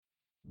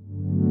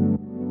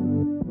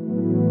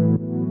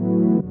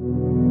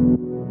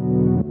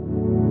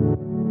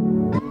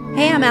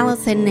Hey, I'm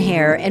Allison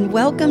Hare, and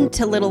welcome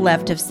to Little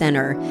Left of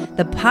Center,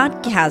 the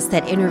podcast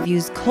that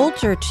interviews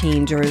culture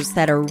changers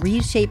that are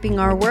reshaping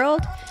our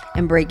world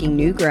and breaking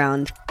new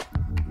ground.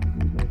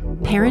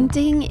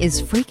 Parenting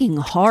is freaking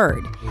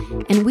hard,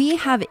 and we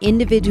have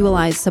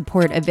individualized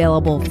support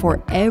available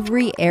for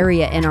every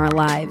area in our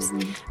lives.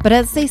 But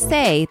as they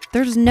say,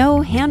 there's no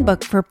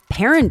handbook for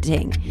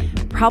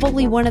parenting,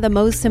 probably one of the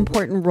most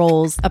important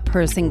roles a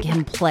person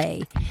can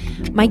play.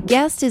 My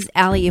guest is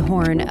Allie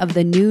Horn of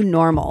The New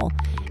Normal,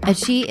 as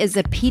she is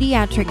a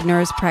pediatric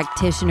nurse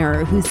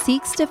practitioner who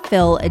seeks to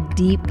fill a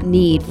deep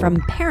need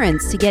from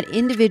parents to get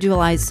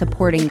individualized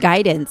support and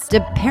guidance to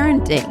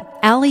parenting.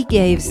 Allie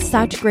gave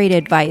such great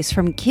advice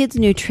from kids'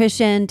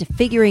 nutrition to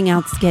figuring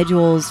out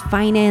schedules,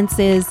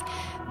 finances,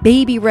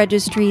 baby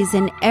registries,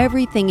 and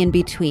everything in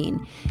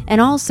between.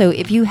 And also,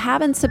 if you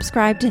haven't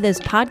subscribed to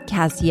this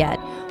podcast yet,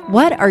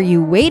 what are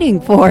you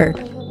waiting for?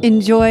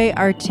 Enjoy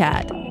our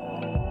chat.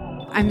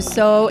 I'm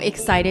so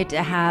excited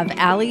to have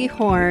Allie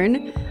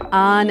Horn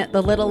on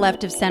the Little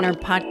Left of Center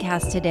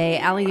podcast today.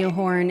 Allie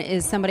Horn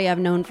is somebody I've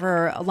known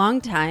for a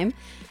long time.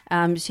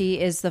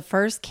 She is the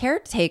first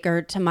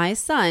caretaker to my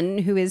son,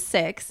 who is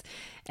 6.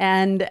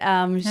 And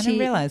I didn't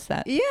realize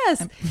that.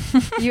 Yes.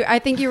 I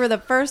think you were the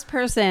first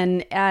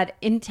person at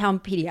In-Town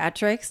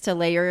Pediatrics to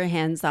lay your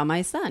hands on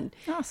my son.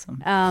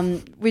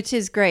 Awesome. Which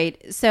is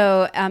great.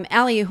 So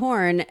Allie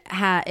Horn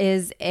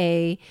is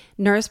a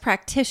nurse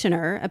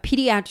practitioner, a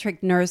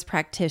pediatric nurse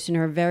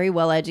practitioner, very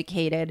well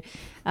educated,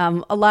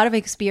 a lot of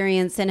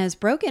experience, and has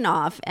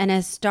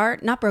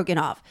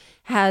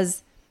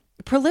has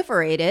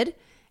proliferated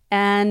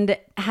and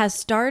has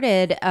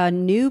started a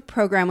new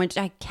program, which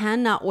I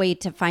cannot wait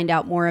to find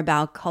out more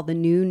about, called The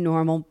New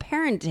Normal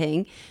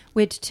Parenting,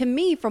 which to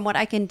me, from what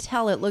I can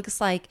tell, it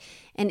looks like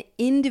an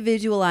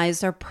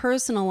individualized or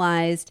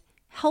personalized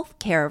health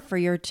care for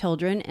your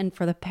children and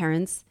for the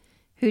parents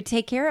who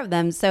take care of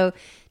them. So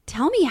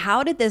tell me,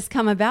 how did this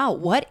come about?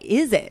 What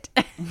is it?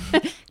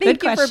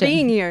 Thank you for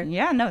being here.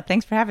 Yeah, no,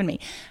 thanks for having me.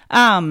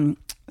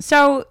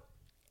 So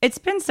it's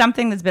been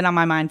something that's been on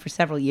my mind for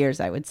several years,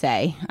 I would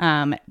say.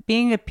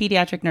 Being a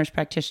pediatric nurse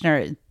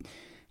practitioner,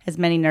 as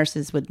many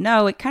nurses would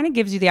know, it kind of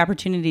gives you the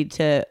opportunity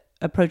to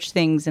approach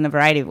things in a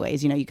variety of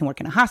ways. You know, you can work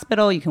in a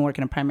hospital, you can work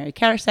in a primary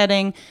care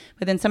setting,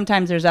 but then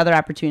sometimes there's other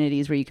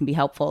opportunities where you can be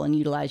helpful and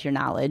utilize your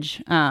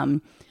knowledge.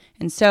 And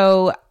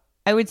so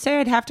I would say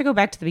I'd have to go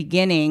back to the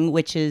beginning,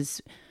 which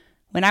is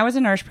when I was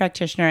a nurse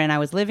practitioner and I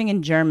was living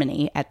in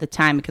Germany at the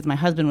time because my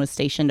husband was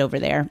stationed over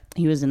there.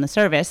 He was in the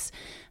service.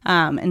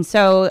 And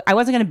so I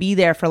wasn't going to be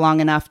there for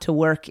long enough to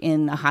work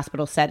in a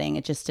hospital setting.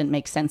 It just didn't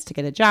make sense to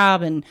get a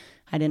job, and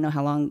I didn't know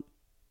how long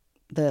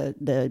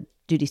the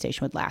duty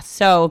station would last.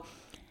 So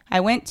I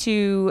went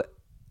to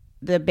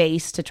the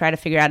base to try to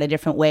figure out a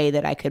different way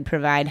that I could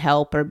provide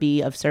help or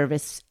be of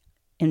service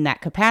in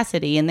that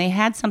capacity. And they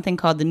had something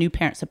called the New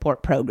Parent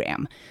Support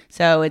Program.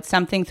 So it's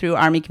something through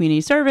Army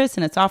Community Service,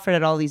 and it's offered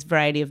at all these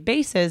variety of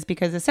bases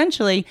because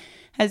essentially,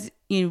 as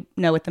you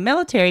know, with the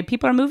military,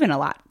 people are moving a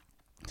lot.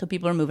 So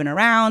people are moving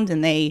around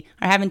and they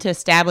are having to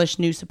establish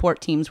new support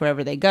teams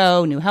wherever they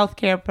go, new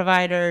healthcare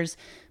providers,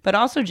 but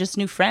also just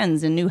new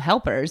friends and new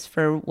helpers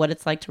for what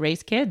it's like to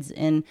raise kids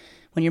when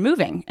you're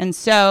moving. And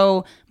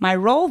so my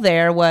role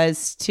there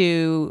was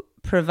to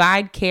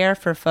provide care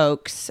for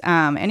folks,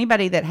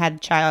 anybody that had a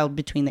child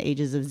between the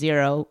ages of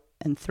 0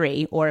 and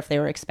 3, or if they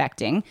were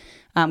expecting,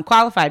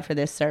 qualified for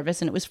this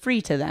service, and it was free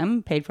to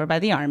them, paid for by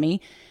the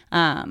Army.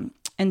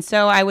 And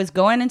so I was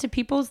going into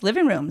people's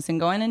living rooms and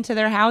going into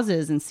their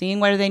houses and seeing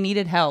where they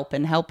needed help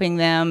and helping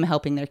them,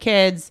 helping their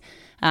kids.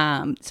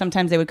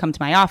 Sometimes they would come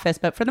to my office,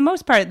 but for the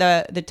most part,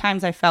 the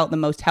times I felt the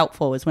most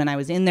helpful was when I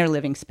was in their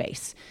living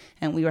space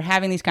and we were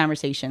having these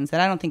conversations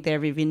that I don't think they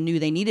ever even knew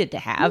they needed to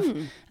have.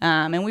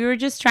 And we were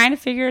just trying to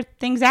figure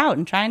things out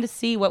and trying to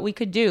see what we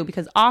could do,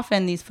 because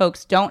often these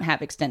folks don't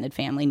have extended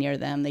family near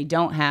them. They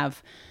don't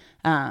have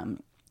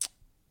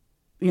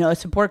a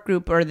support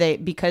group, or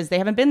because they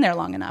haven't been there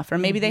long enough, or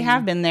maybe they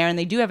have been there and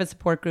they do have a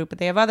support group, but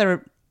they have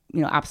other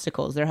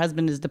obstacles. Their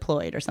husband is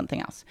deployed or something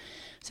else.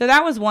 So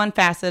that was one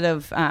facet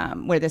of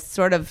where this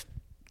sort of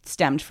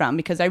stemmed from,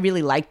 because I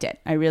really liked it.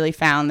 I really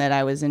found that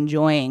I was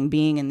enjoying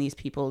being in these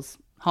people's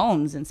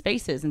homes and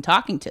spaces and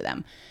talking to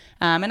them.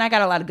 And I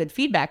got a lot of good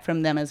feedback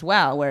from them as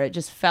well, where it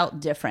just felt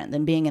different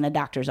than being in a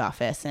doctor's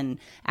office and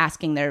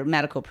asking their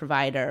medical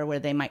provider, where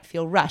they might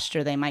feel rushed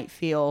or they might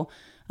feel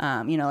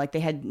like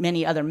they had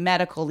many other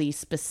medically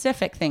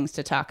specific things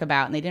to talk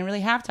about, and they didn't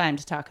really have time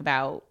to talk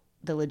about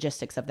the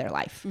logistics of their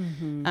life.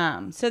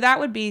 So that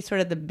would be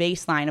sort of the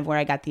baseline of where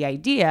I got the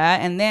idea.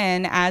 And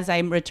then as I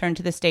returned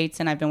to the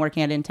States and I've been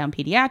working at In-Town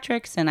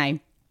Pediatrics and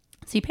I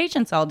see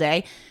patients all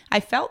day,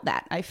 I felt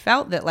that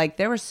like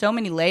there were so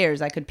many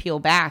layers I could peel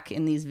back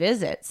in these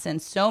visits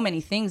and so many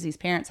things these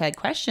parents had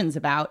questions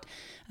about.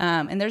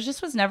 And there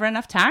just was never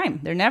enough time.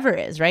 There never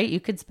is, right? I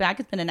could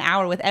spend an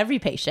hour with every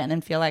patient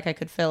and feel like I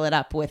could fill it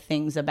up with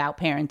things about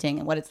parenting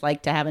and what it's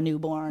like to have a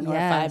newborn or a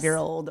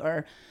 5-year-old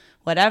or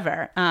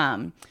whatever.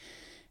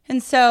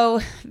 And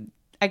so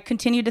I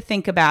continued to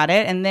think about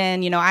it. And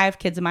then, I have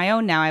kids of my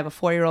own now. I have a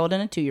 4-year-old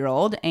and a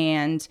 2-year-old.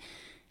 And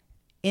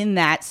in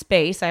that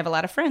space, I have a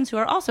lot of friends who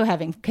are also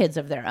having kids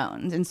of their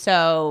own. And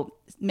so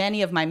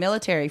many of my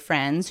military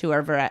friends who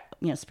are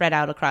spread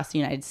out across the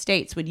United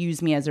States would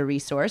use me as a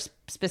resource,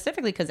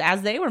 specifically because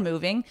as they were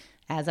moving,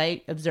 as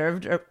I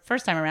observed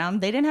first time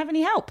around, they didn't have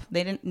any help.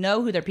 They didn't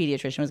know who their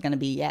pediatrician was going to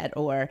be yet,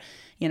 or,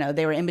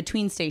 they were in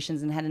between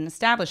stations and hadn't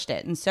established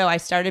it. And so I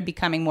started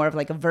becoming more of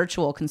like a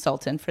virtual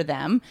consultant for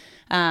them.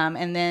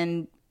 And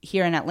then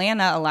here in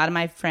Atlanta, a lot of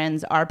my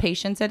friends are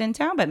patients at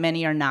InTown, but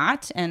many are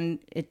not. And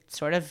it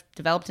sort of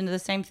developed into the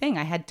same thing.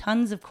 I had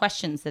tons of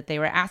questions that they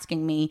were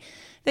asking me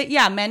that,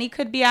 many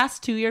could be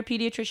asked to your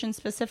pediatrician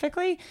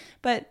specifically,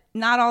 but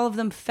not all of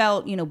them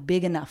felt,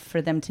 big enough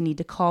for them to need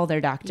to call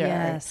their doctor.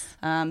 Yes.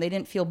 They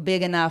didn't feel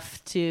big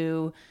enough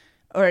to,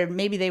 or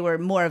maybe they were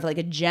more of like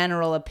a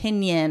general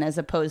opinion as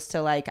opposed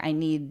to like, I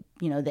need,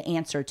 the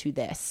answer to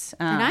this.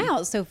 And I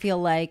also feel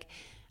like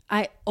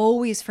I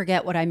always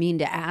forget what I mean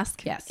to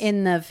ask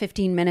in the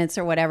 15 minutes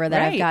or whatever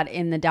that I've got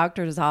in the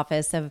doctor's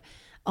office of,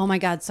 oh my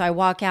God. So I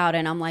walk out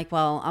and I'm like,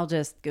 well, I'll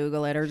just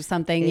Google it or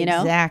something,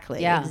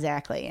 Exactly.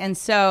 And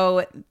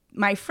so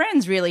my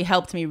friends really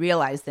helped me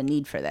realize the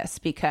need for this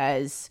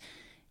because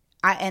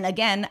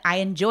I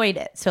enjoyed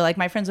it. So like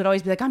my friends would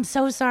always be like, I'm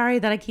so sorry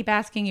that I keep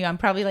asking you. I'm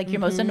probably like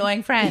your most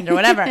annoying friend or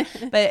whatever.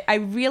 But I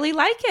really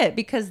like it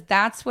because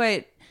that's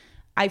what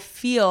I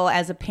feel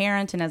as a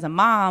parent and as a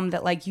mom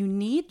that like you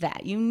need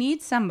that. You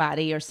need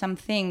somebody or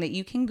something that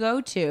you can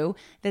go to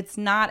that's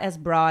not as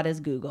broad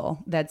as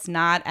Google, that's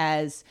not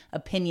as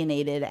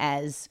opinionated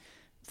as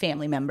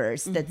family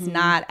members, that's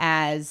not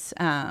as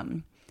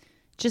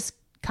just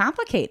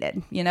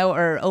complicated,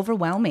 or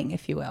overwhelming,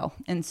 if you will.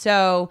 And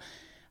so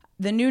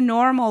the new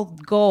normal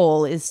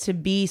goal is to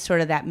be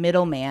sort of that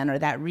middleman or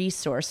that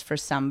resource for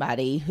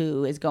somebody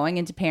who is going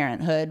into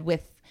parenthood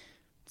with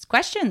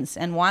questions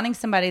and wanting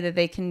somebody that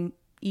they can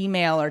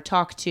email or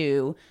talk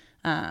to.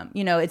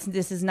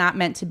 This is not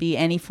meant to be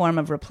any form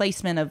of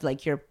replacement of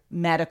like your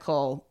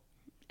medical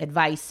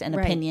advice and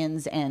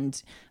opinions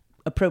and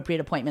appropriate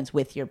appointments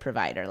with your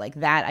provider. Like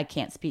that, I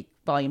can't speak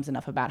volumes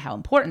enough about how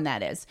important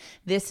that is.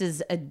 This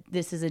is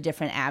a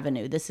different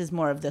avenue. This is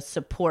more of the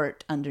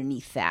support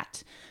underneath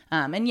that.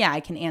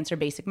 I can answer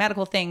basic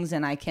medical things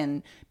and I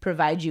can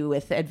provide you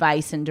with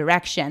advice and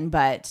direction,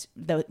 but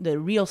the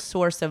real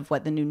source of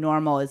what the new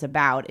normal is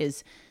about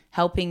is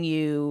helping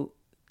you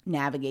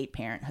navigate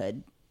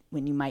parenthood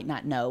when you might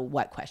not know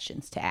what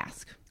questions to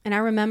ask. And I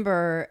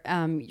remember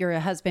your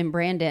husband,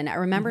 Brandon, I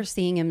remember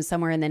seeing him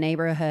somewhere in the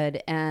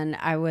neighborhood and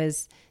I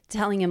was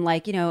telling him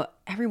like,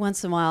 every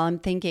once in a while I'm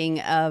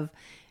thinking of,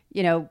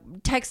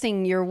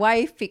 texting your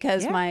wife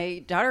because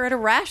my daughter had a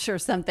rash or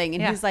something.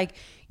 And he's like,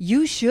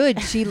 you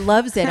should. She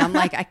loves it. I'm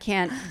like, I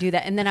can't do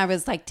that. And then I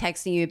was like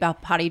texting you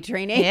about potty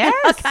training and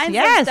all kinds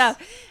of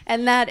stuff.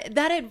 And that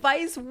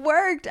advice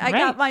worked. I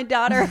got my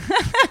daughter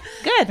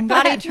good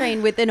potty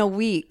trained within a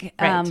week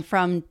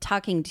from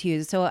talking to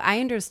you. So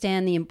I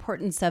understand the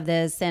importance of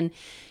this. And,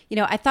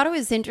 I thought it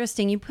was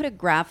interesting. You put a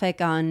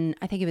graphic on,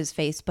 I think it was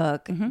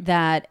Facebook,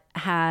 that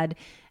had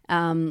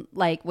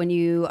like when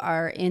you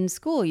are in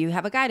school, you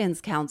have a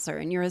guidance counselor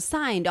and you're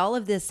assigned all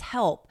of this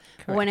help.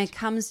 Correct. When it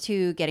comes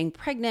to getting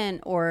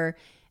pregnant or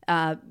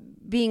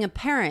being a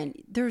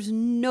parent, there's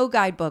no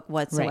guidebook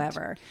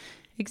whatsoever. Right.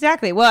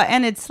 Exactly. Well,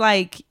 and it's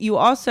like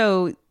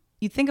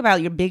you think about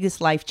your biggest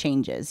life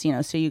changes,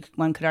 so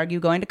one could argue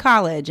going to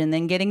college and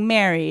then getting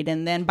married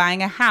and then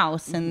buying a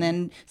house and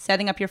then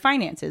setting up your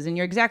finances. And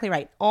you're exactly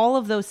right. All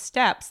of those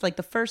steps, like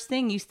the first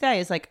thing you say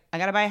is like, I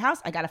got to buy a house.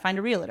 I got to find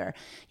a realtor.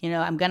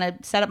 I'm going to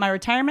set up my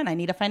retirement. I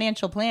need a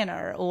financial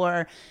planner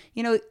or,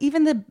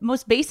 even the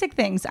most basic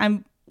things.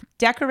 I'm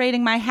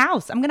decorating my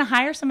house. I'm going to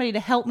hire somebody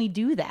to help me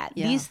do that.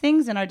 Yeah. These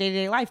things in our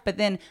day-to-day life. But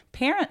then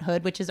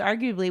parenthood, which is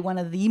arguably one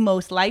of the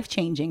most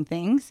life-changing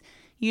things,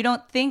 you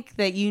don't think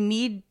that you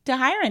need to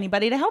hire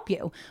anybody to help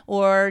you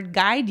or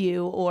guide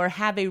you or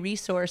have a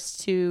resource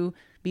to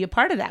be a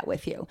part of that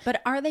with you.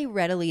 But are they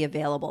readily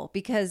available?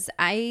 Because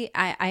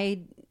I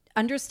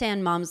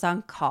understand Moms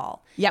on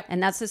Call. Yep.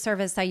 And that's the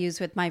service I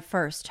used with my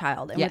first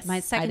child. And with my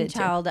second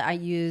child, I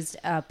used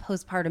a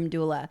postpartum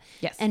doula.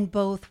 Yes. And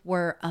both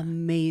were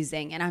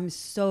amazing. And I'm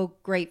so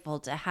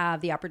grateful to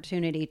have the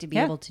opportunity to be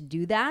able to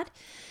do that.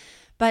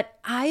 But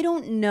I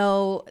don't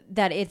know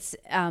that it's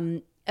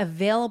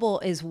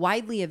is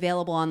widely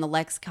available on the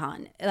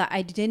lexicon.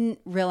 I didn't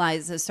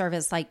realize a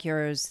service like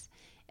yours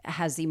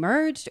has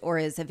emerged or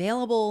is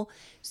available.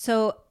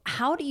 So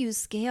how do you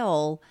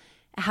scale?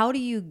 How do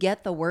you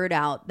get the word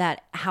out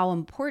that how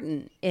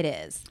important it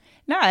is?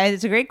 No,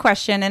 it's a great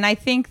question. And I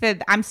think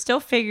that I'm still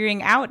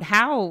figuring out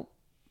how,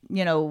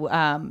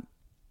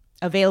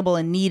 available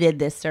and needed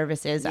this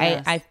service is.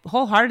 Yes. I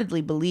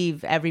wholeheartedly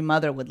believe every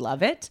mother would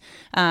love it.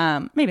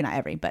 Maybe not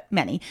every, but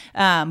many.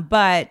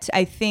 But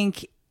I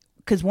think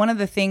because one of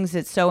the things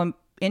that's so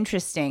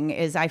interesting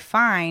is I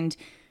find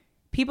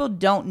people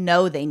don't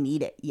know they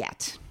need it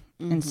yet.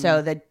 And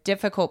so the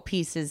difficult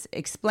piece is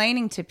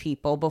explaining to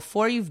people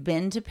before you've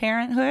been to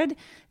parenthood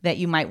that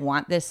you might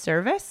want this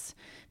service.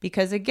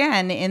 Because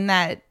again, in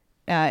that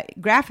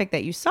graphic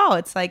that you saw,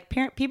 it's like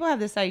people have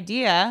this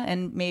idea,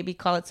 and maybe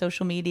call it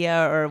social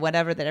media or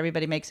whatever, that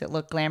everybody makes it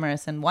look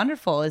glamorous and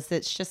wonderful, is that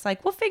it's just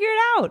like, we'll figure it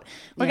out.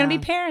 We're going to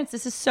be parents.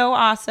 This is so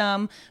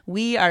awesome.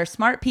 We are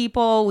smart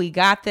people. We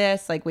got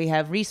this. Like, we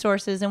have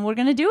resources and we're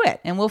going to do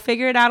it, and we'll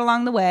figure it out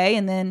along the way.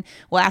 And then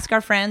we'll ask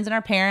our friends and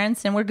our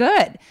parents and we're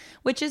good,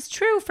 which is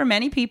true for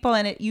many people.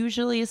 And it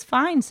usually is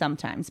fine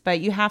sometimes,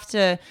 but you have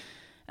to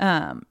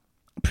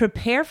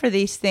prepare for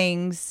these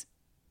things.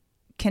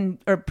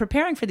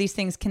 Preparing for these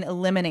things can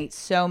eliminate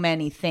so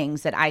many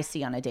things that I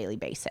see on a daily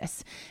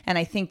basis. And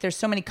I think there's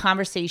so many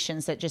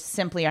conversations that just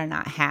simply are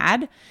not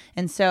had.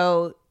 And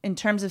so in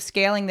terms of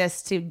scaling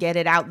this to get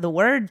it out the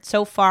word,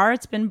 so far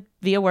it's been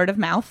via word of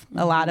mouth.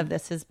 A lot of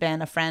this has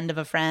been a friend of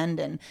a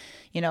friend. And,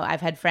 I've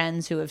had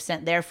friends who have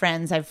sent their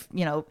friends.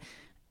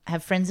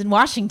 Have friends in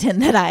Washington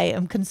that I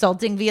am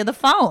consulting via the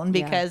phone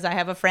because I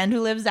have a friend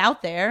who lives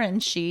out there,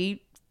 and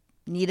she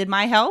needed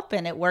my help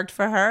and it worked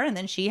for her, and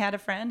then she had a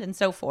friend, and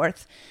so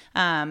forth.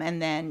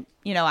 And then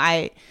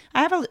I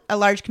have a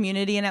large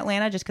community in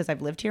Atlanta just because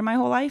I've lived here my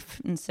whole life,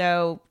 and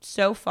so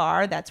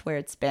far that's where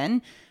it's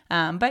been.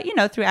 But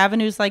through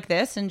avenues like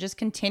this, and just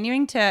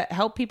continuing to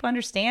help people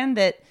understand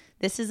that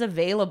this is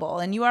available.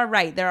 And you are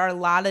right, there are a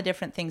lot of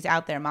different things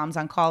out there. Moms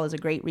on Call is a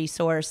great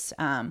resource.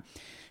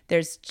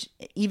 There's,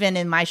 even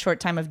in my short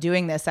time of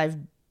doing this, I've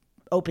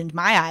opened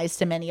my eyes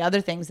to many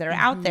other things that are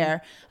out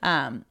there.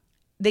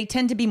 They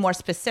tend to be more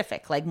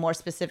specific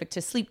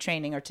to sleep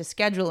training or to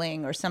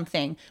scheduling or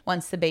something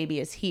once the baby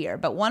is here.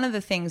 But one of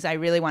the things I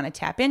really want to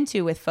tap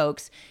into with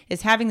folks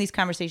is having these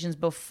conversations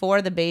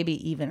before the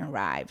baby even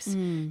arrives.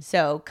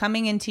 So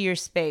coming into your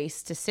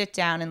space to sit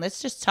down and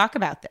let's just talk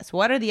about this.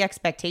 What are the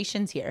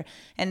expectations here?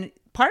 And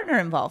partner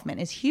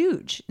involvement is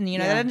huge. And,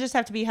 that doesn't just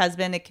have to be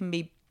husband. It can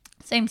be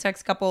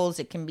same-sex couples.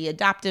 It can be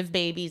adoptive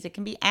babies. It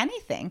can be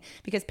anything,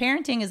 because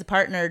parenting is a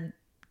partnered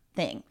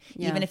thing.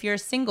 Even if you're a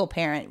single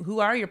parent, who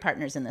are your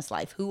partners in this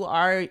life?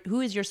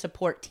 Who is your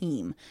support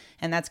team?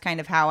 And that's kind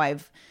of how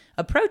I've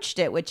approached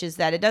it, which is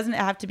that it doesn't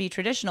have to be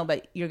traditional,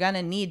 but you're going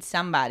to need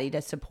somebody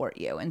to support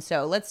you. And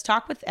so let's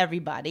talk with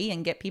everybody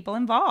and get people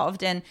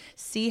involved and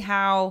see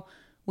how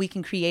we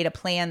can create a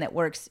plan that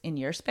works in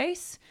your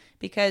space.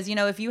 Because,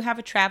 if you have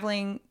a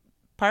traveling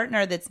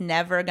partner that's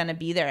never going to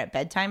be there at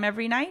bedtime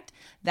every night,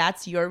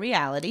 that's your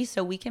reality.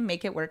 So we can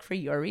make it work for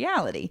your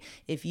reality.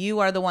 If you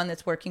are the one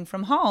that's working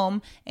from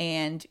home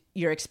and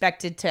you're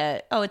expected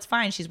to, it's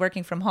fine, she's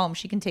working from home,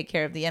 she can take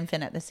care of the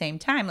infant at the same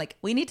time. Like,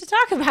 we need to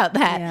talk about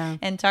that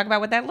and talk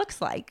about what that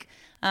looks like.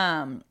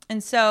 And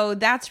so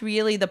that's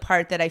really the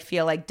part that I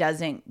feel like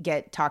doesn't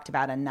get talked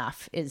about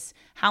enough, is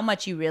how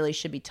much you really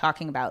should be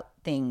talking about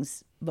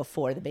things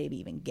before the baby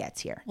even gets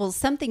here. Well,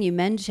 something you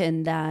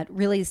mentioned that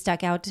really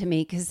stuck out to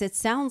me, because it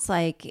sounds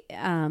like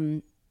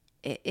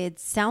it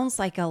sounds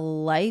like a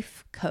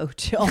life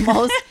coach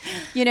almost,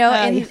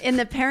 in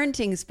the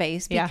parenting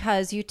space,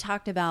 because you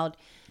talked about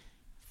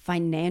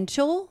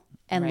financial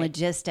and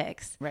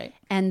logistics. Right.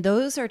 And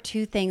those are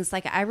two things.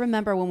 Like, I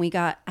remember when we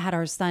had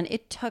our son,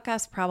 it took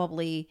us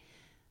probably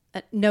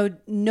no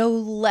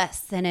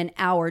less than an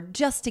hour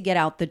just to get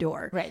out the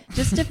door. Right.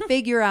 Just to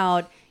figure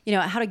out,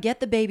 how to get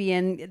the baby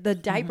in the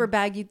diaper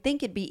bag. You'd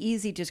think it'd be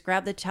easy, just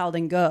grab the child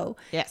and go.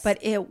 Yes. But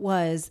it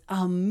was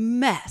a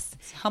mess.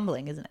 It's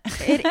humbling, isn't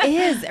it? It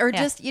is. Or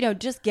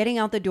just getting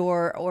out the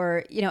door,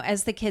 or,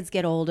 as the kids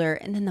get older,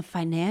 and then the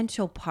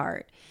financial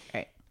part.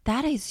 Right.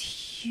 That is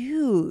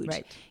huge.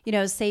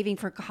 Right. Saving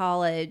for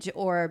college,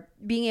 or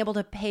being able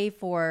to pay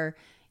for,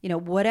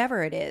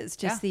 whatever it is,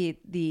 just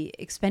the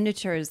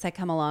expenditures that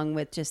come along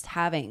with just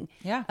having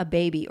a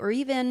baby. Or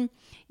even,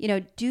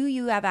 do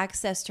you have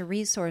access to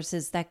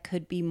resources that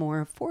could be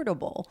more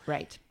affordable?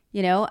 Right.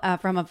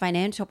 From a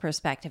financial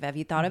perspective, have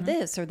you thought of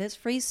this or this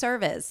free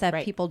service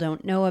that people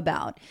don't know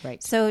about?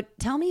 Right. So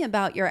tell me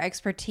about your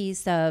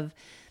expertise of,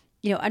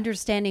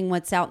 understanding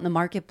what's out in the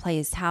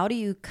marketplace. How do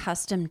you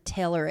custom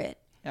tailor it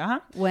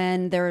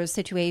when there are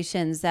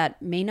situations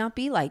that may not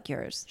be like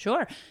yours?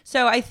 Sure.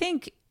 So I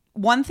think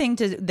one thing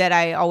that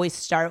I always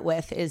start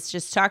with is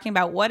just talking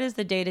about, what does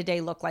the day-to-day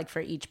look like for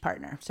each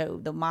partner? So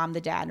the mom, the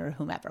dad, or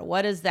whomever,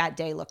 what does that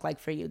day look like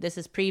for you? This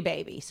is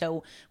pre-baby.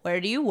 So where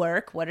do you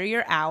work? What are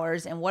your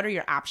hours? And what are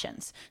your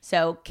options?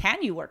 So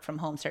can you work from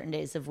home certain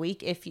days of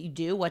week? If you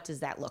do, what does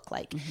that look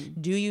like?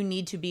 Mm-hmm. Do you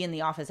need to be in the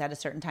office at a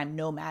certain time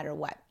no matter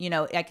what?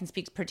 I can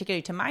speak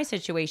particularly to my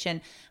situation.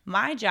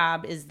 My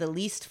job is the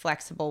least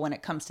flexible when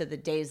it comes to the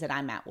days that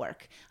I'm at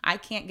work. I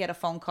can't get a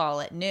phone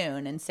call at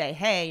noon and say,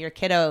 hey, your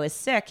kiddo is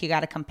sick, you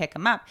got to come pick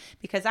him up,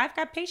 because I've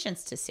got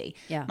patients to see.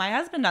 Yeah. My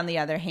husband, on the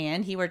other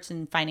hand, he works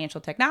in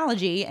financial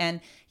technology,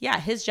 and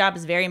his job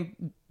is very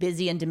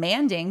busy and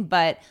demanding,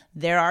 but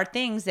there are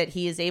things that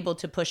he is able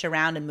to push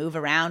around and move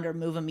around, or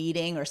move a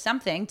meeting or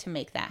something to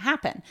make that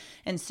happen.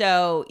 And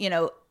so,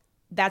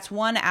 that's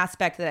one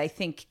aspect that I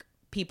think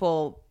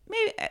people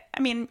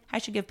mean, I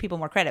should give people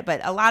more credit, but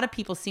a lot of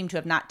people seem to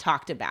have not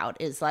talked about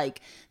is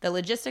like the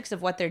logistics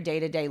of what their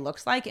day-to-day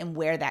looks like and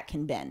where that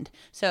can bend.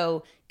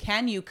 So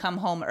can you come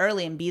home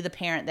early and be the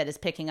parent that is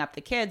picking up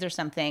the kids or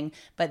something,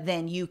 but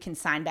then you can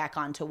sign back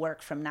on to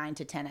work from 9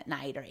 to 10 at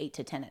night or 8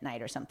 to 10 at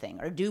night or something?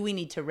 Or do we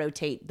need to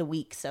rotate the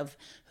weeks of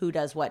who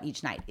does what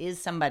each night?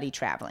 Is somebody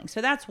traveling?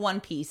 So that's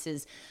one piece,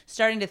 is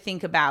starting to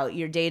think about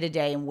your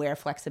day-to-day and where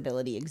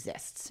flexibility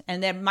exists.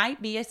 And there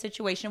might be a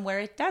situation where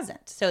it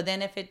doesn't. So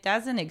then if it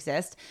doesn't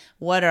exist,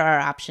 what are our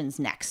options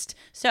next?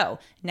 So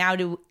now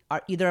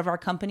either of our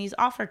companies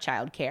offer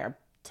childcare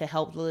to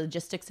help the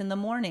logistics in the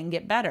morning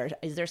get better?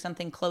 Is there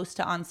something close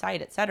to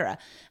on-site, et cetera?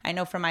 I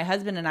know for my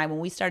husband and I, when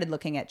we started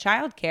looking at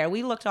childcare,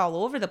 we looked all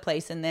over the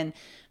place, and then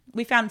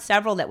we found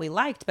several that we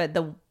liked, but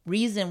the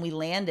reason we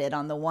landed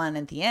on the one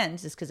at the end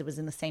is because it was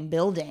in the same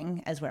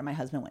building as where my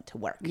husband went to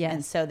work. Yes.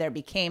 And so there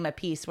became a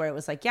piece where it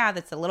was like, yeah,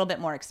 that's a little bit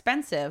more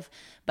expensive,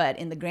 but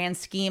in the grand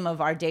scheme of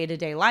our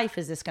day-to-day life,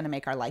 is this going to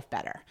make our life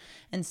better?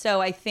 And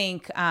so I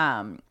think,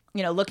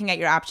 looking at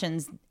your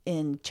options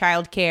in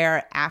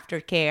childcare,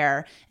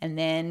 aftercare, and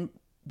then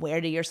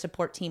where do your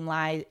support team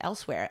lie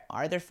elsewhere?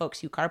 Are there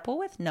folks you carpool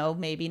with? No,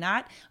 maybe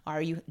not.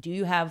 Do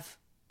you have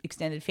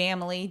extended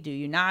family? Do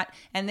you not?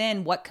 And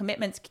then what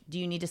commitments do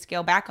you need to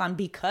scale back on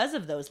because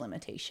of those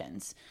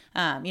limitations?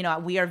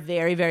 We are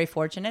very, very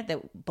fortunate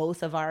that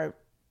both of our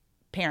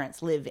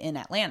parents live in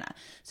Atlanta.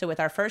 So with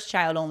our first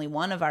child, only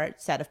one of our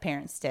set of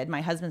parents did.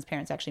 My husband's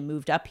parents actually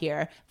moved up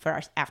here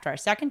after our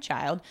second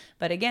child.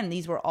 But again,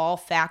 these were all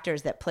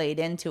factors that played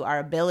into our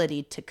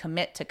ability to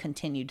commit to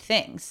continued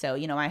things. So,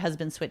 my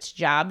husband switched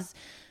jobs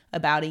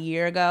about a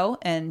year ago,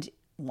 and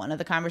one of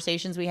the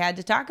conversations we had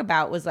to talk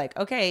about was like,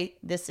 okay,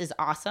 this is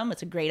awesome.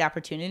 It's a great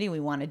opportunity. We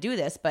want to do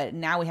this, but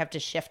now we have to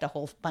shift a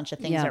whole bunch of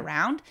things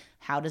around.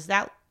 How does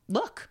that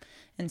look?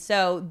 And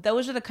so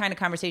those are the kind of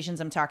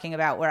conversations I'm talking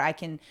about, where I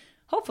can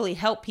hopefully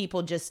help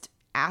people just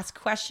ask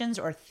questions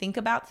or think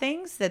about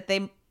things that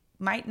they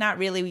might not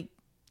really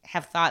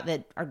have thought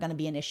that are going to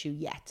be an issue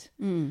yet.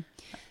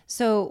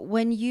 So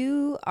when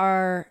you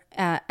are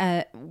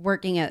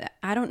working at,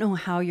 I don't know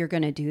how you're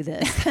going to do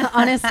this.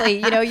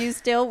 Honestly, you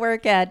still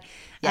work at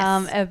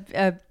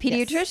a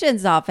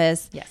pediatrician's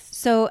office. Yes.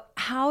 So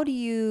how do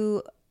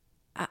you,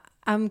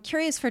 I'm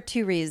curious for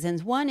two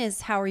reasons. One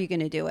is, how are you going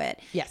to do it?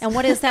 Yes. And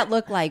what does that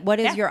look like? What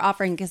is your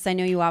offering? Because I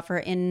know you offer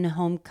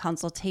in-home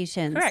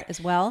consultations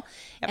as well.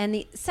 Yep. And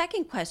the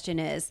second question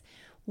is,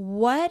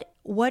 what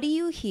do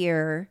you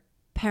hear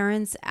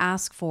parents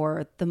ask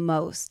for the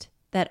most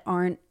that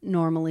aren't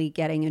normally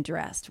getting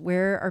addressed?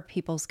 Where are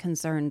people's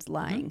concerns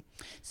lying?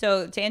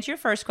 So to answer your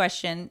first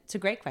question, it's a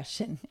great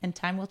question, and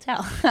time will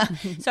tell.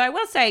 So I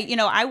will say,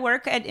 I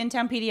work at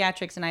In-Town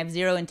Pediatrics, and I have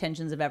zero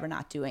intentions of ever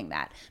not doing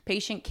that.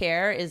 Patient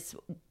care is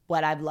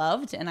what I've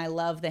loved, and I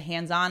love the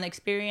hands-on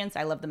experience.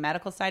 I love the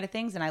medical side of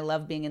things, and I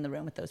love being in the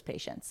room with those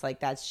patients. Like,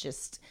 that's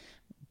just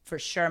for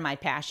sure my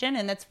passion,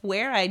 and that's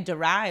where I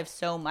derive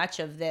so much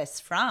of this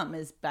from,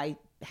 is by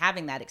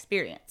having that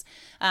experience.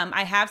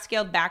 I have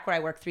scaled back where I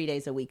work 3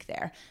 days a week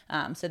there.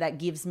 So that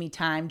gives me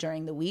time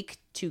during the week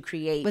to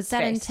create Was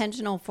that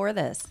intentional for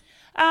this?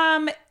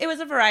 It was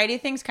a variety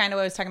of things, kind of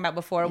what I was talking about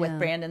before with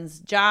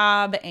Brandon's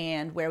job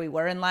and where we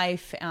were in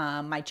life.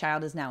 My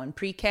child is now in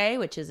pre-K,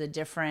 which is a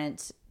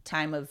different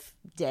time of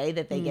day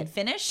that they get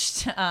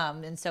finished.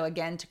 And so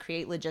again, to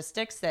create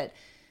logistics that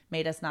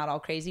made us not all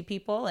crazy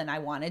people, and I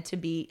wanted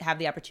to have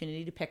the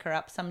opportunity to pick her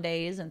up some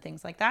days and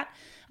things like that.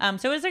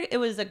 So it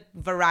was a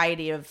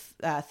variety of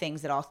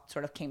things that all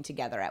sort of came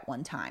together at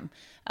one time.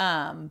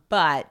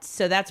 But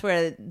so that's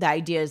where the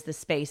idea is the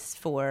space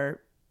for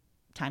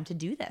time to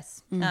do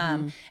this.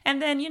 And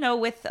then,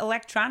 with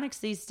electronics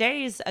these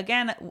days,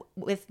 again,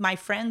 with my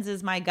friends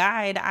as my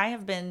guide, I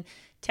have been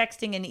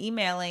texting and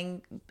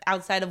emailing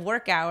outside of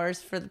work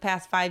hours for the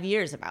past 5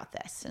 years about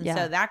this. And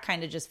so that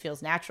kind of just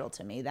feels natural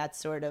to me. That's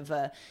sort of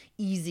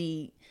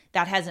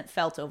that hasn't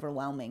felt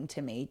overwhelming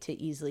to me to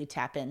easily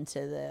tap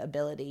into the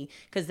ability,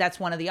 because that's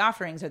one of the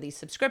offerings, are these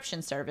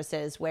subscription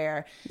services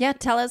where... Yeah,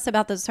 tell us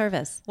about the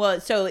service.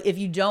 Well, so if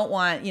you don't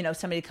want,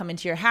 somebody to come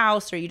into your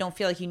house, or you don't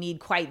feel like you need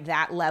quite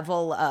that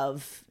level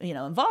of,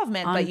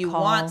 involvement, but you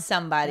want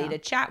somebody to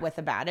chat with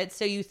about it.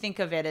 So you think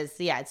of it as,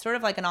 it's sort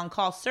of like an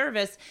on-call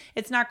service.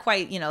 It's not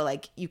quite,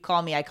 like you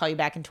call me, I call you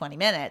back in 20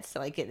 minutes,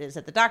 like it is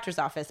at the doctor's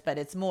office, but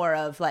it's more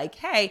of like,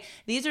 hey,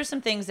 these are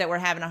some things that we're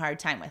having a hard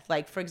time with.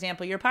 Like, for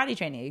example, your potty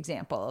training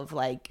example of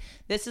like,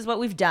 this is what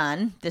we've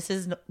done. This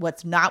is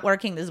what's not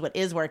working. This is what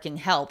is working.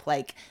 Help.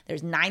 Like,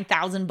 there's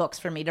 9,000 books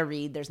for me to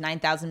read. There's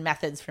 9,000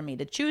 methods for me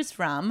to choose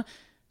from.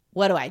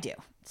 What do I do?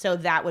 So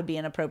that would be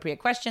an appropriate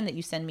question that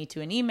you send me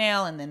to an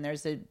email, and then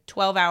there's a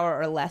 12-hour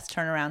or less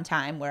turnaround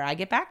time where I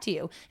get back to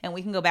you, and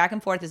we can go back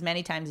and forth as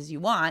many times as you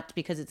want,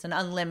 because it's an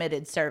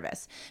unlimited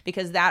service.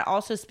 Because that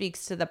also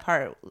speaks to the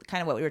part,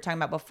 kind of what we were talking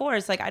about before,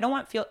 is like, I don't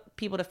want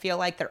people to feel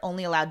like they're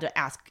only allowed to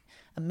ask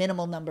a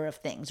minimal number of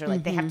things, or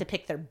like they have to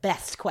pick their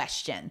best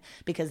question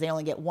because they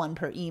only get one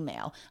per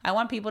email. I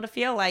want people to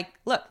feel like,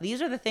 look,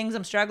 these are the things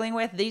I'm struggling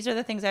with. These are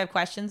the things I have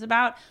questions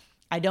about.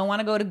 I don't want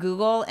to go to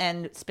Google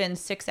and spend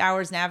 6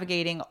 hours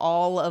navigating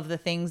all of the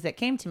things that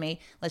came to me.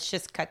 Let's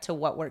just cut to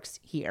what works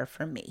here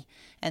for me.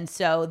 And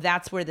so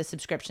that's where the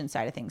subscription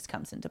side of things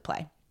comes into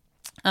play.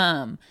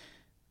 And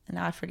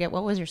now I forget,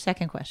 what was your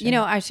second question? You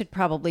know, I should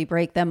probably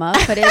break them up,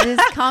 but it is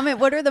common.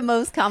 What are the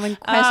most common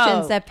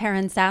questions that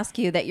parents ask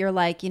you that you're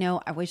like, you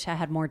know, I wish I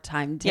had more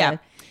time to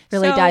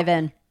really dive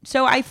in?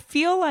 So I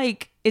feel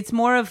like it's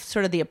more of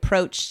sort of the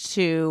approach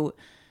to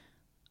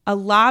a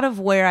lot of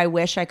where I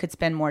wish I could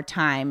spend more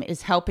time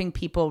is helping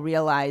people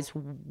realize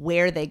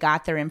where they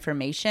got their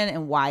information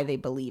and why they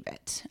believe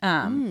it.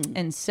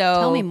 And so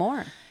tell me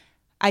more.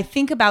 I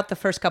think about the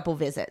first couple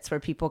visits where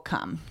people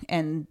come,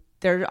 and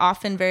they're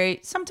often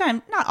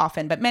sometimes, not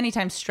often, but many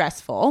times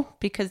stressful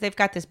because they've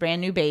got this brand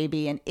new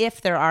baby. And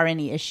if there are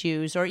any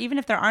issues, or even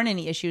if there aren't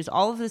any issues,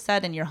 all of a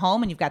sudden you're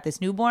home and you've got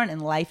this newborn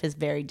and life is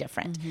very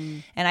different.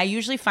 And I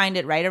usually find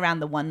it right around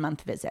the 1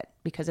 month visit,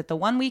 because at the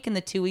 1 week and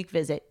the 2 week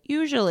visit,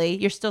 usually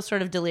you're still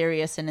sort of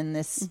delirious and in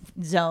this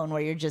zone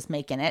where you're just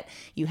making it.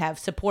 You have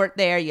support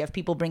there. You have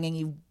people bringing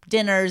you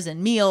dinners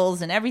and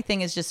meals, and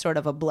everything is just sort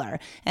of a blur.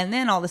 And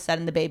then all of a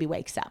sudden the baby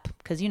wakes up,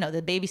 because, you know,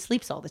 the baby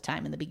sleeps all the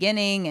time in the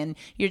beginning and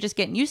you're just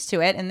getting used to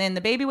it. And then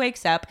the baby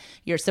wakes up,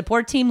 your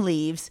support team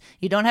leaves,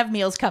 you don't have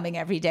meals coming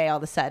every day all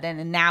of a sudden.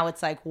 And now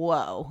it's like,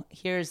 whoa,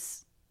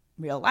 here's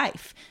real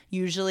life.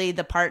 Usually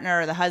the partner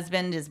or the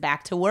husband is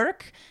back to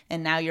work,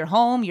 and now you're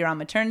home, you're on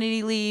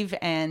maternity leave,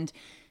 and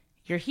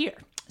you're here.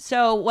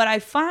 So what I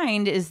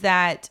find is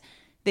that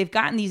they've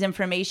gotten these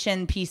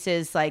information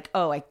pieces like,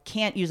 oh, I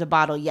can't use a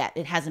bottle yet.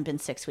 It hasn't been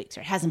 6 weeks,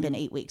 or it hasn't been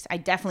 8 weeks. I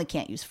definitely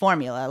can't use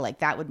formula. Like,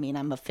 that would mean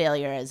I'm a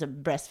failure as a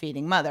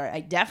breastfeeding mother. I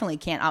definitely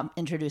can't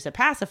introduce a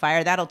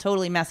pacifier. That'll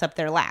totally mess up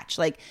their latch.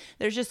 Like,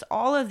 there's just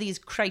all of these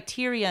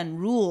criteria and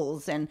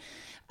rules, and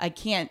I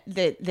can't,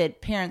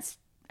 that parents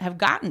have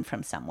gotten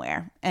from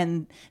somewhere.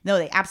 And no,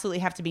 they absolutely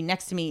have to be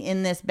next to me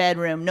in this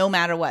bedroom, no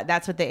matter what.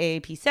 That's what the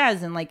AAP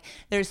says. And like,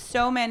 there's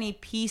so many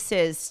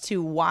pieces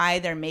to why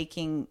they're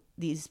making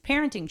these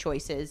parenting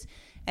choices.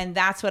 And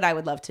that's what I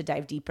would love to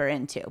dive deeper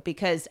into,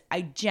 because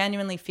I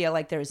genuinely feel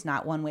like there is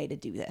not one way to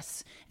do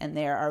this. And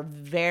there are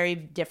very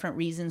different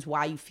reasons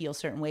why you feel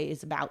certain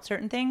ways about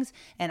certain things.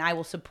 And I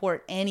will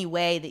support any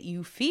way that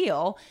you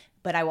feel,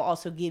 but I will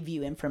also give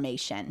you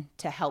information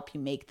to help you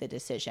make the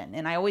decision.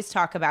 And I always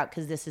talk about,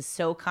 because this is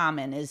so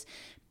common, is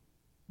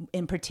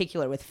in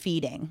particular with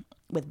feeding,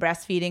 with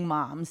breastfeeding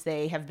moms,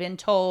 they have been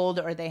told,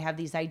 or they have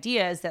these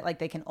ideas that like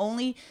they can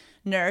only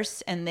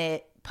nurse and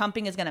that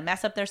pumping is going to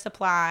mess up their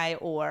supply,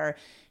 or,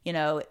 you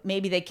know,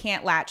 maybe they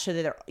can't latch so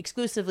that they're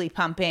exclusively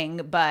pumping,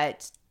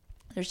 but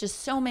there's just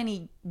so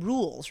many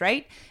rules,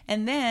 right?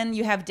 And then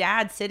you have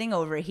dad sitting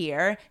over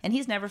here and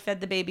he's never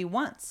fed the baby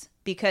once,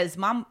 because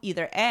mom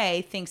either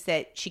A, thinks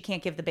that she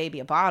can't give the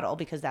baby a bottle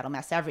because that'll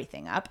mess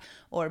everything up,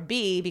 or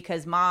B,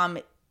 because mom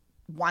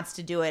wants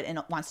to do it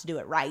and wants to do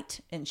it right,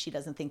 and she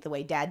doesn't think the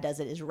way dad does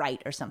it is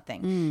right or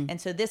something. And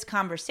so this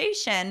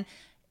conversation,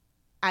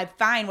 I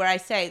find where I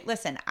say,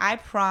 listen, I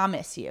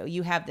promise you,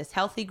 you have this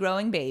healthy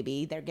growing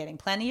baby. They're getting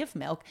plenty of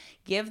milk.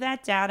 Give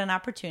that dad an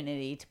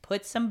opportunity to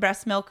put some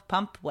breast milk,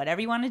 pump,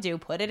 whatever you want to do,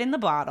 put it in the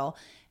bottle,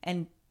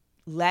 and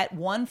let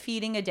 1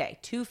 feeding a day,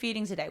 2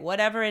 feedings a day,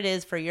 whatever it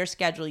is for your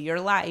schedule, your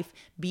life,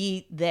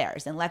 be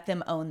theirs, and let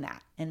them own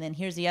that. And then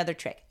here's the other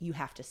trick. You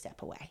have to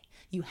step away.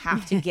 You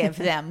have to give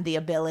them the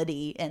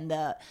ability and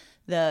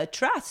the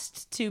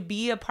trust to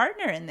be a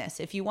partner in this.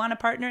 If you want a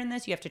partner in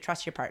this, you have to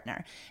trust your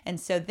partner. And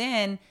so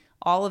then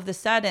all of the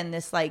sudden,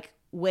 this like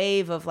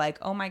wave of like,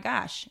 oh my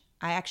gosh,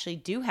 I actually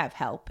do have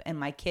help, and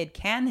my kid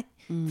can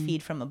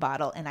feed from a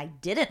bottle, and I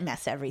didn't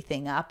mess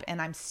everything up,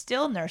 and I'm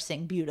still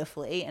nursing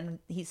beautifully, and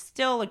he's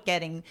still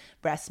getting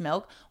breast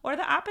milk. Or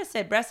the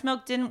opposite, breast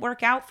milk didn't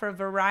work out for a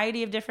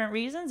variety of different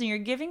reasons, and you're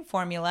giving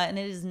formula, and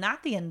it is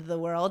not the end of the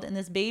world, and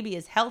this baby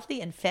is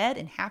healthy and fed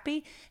and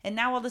happy, and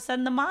now all of a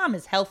sudden the mom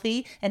is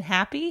healthy and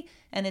happy,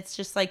 and it's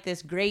just like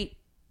this great,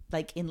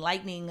 like,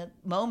 enlightening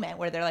moment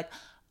where they're like,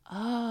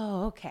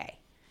 oh, okay.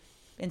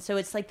 And so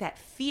it's like that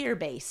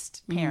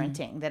fear-based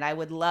parenting that I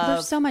would love.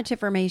 There's so much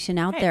information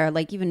out there.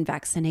 Like even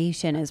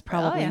vaccination is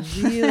probably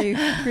really,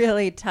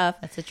 really tough.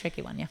 That's a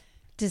tricky one, yeah.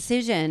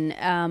 Decision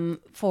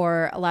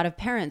for a lot of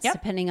parents,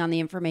 depending on the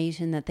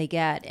information that they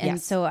get.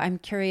 And so I'm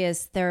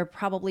curious, there are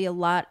probably a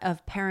lot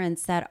of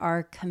parents that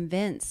are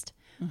convinced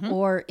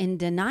or in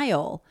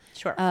denial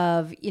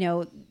of, you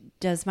know,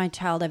 does my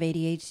child have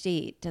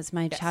ADHD? Does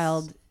my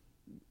child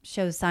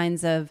show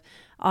signs of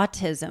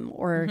autism?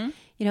 Or,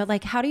 you know,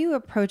 like, how do you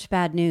approach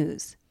bad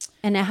news?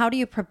 And how do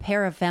you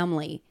prepare a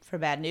family for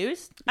bad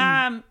news?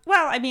 Well,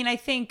 I mean, I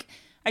think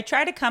I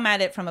try to come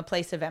at it from a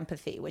place of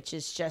empathy, which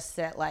is just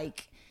that,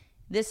 like,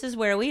 this is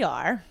where we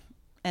are,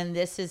 and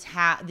this is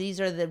how, these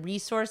are the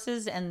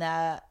resources and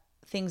the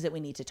things that we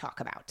need to talk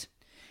about.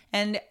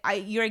 And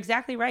you're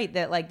exactly right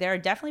that, like, there are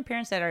definitely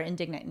parents that are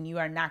indignant, and you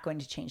are not going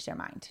to change their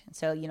mind.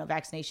 So, you know,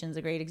 vaccination is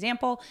a great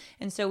example.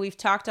 And so we've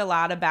talked a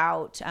lot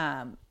about,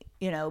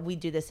 you know, we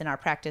do this in our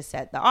practice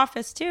at the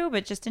office too,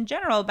 but just in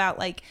general about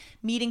like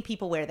meeting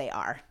people where they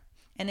are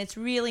And it's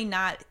really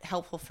not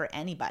helpful for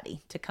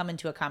anybody to come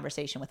into a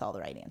conversation with all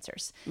the right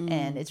answers.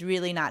 And it's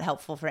really not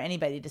helpful for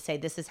anybody to say,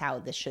 this is how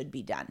this should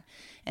be done.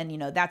 And,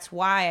 that's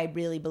why I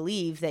really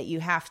believe that you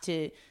have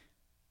to,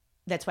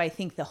 that's why I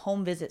think the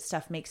home visit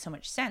stuff makes so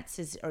much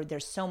sense, or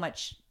there's so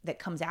much that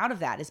comes out of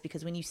that, is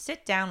because when you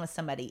sit down with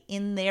somebody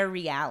in their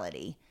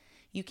reality,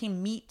 you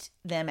can meet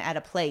them at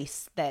a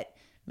place that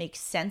makes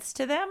sense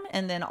to them.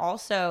 And then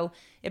also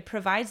it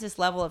provides this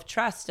level of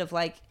trust of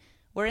like,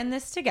 we're in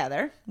this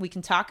together. We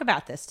can talk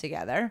about this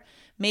together.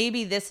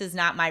 Maybe this is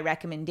not my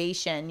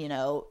recommendation.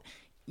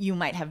 You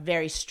might have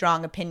very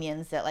strong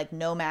opinions that like,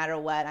 no matter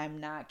what, I'm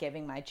not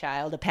giving my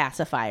child a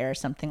pacifier or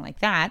something like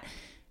that.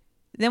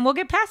 Then we'll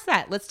get past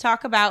that. Let's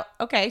talk about,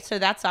 okay, so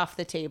that's off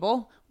the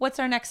table. What's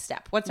our next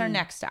step? What's our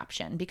next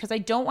option? Because I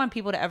don't want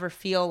people to ever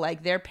feel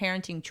like their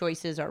parenting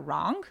choices are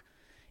wrong.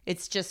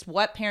 It's just,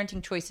 what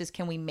parenting choices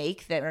can we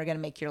make that are going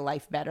to make your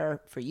life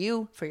better for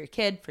you, for your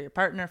kid, for your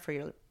partner, for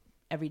your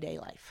everyday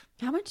life.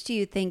 How much do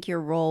you think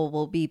your role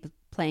will be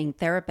playing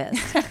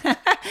therapist?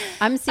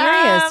 I'm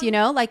serious,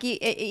 like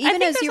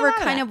even as you were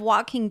kind of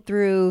walking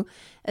through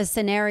a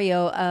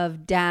scenario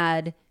of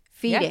dad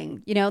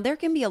feeding, there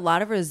can be a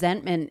lot of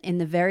resentment in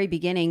the very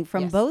beginning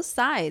from both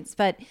sides,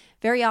 but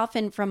very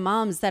often from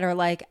moms that are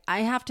like, I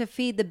have to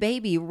feed the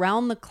baby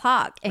round the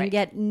clock and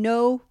get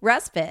no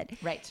respite.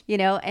 Right.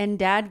 And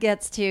dad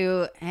gets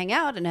to hang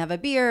out and have a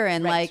beer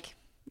and like,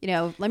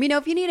 let me know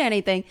if you need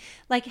anything.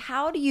 Like,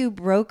 how do you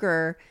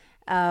broker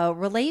a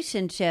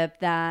relationship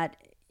that,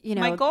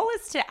 My goal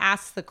is to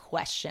ask the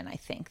question, I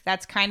think.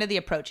 That's kind of the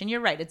approach. And you're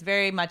right. It's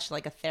very much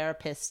like a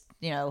therapist,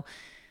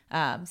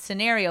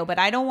 scenario. But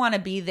I don't want to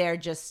be there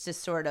just to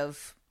sort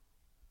of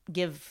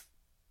give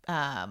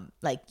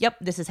yep,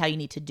 this is how you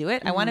need to do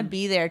it. I want to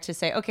be there to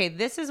say, okay,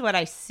 this is what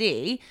I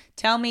see.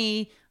 Tell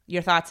me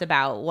your thoughts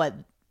about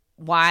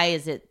why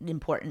is it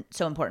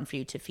so important for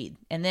you to feed?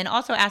 And then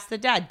also ask the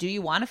dad, do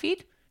you want to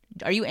feed?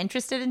 Are you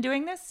interested in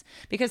doing this?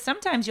 Because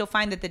sometimes you'll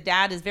find that the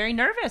dad is very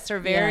nervous or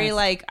very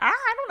like, I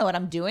don't know what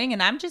I'm doing.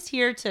 And I'm just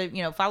here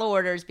to, follow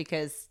orders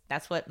because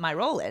that's what my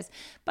role is.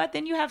 But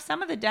then you have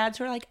some of the dads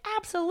who are like,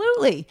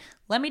 absolutely,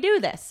 let me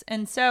do this.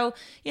 And so,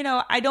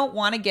 I don't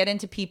want to get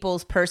into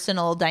people's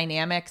personal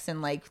dynamics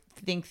and like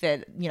think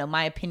that,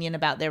 my opinion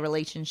about their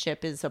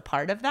relationship is a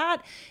part of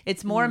that.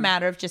 It's more a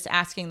matter of just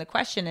asking the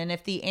question. And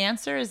if the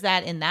answer is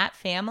that in that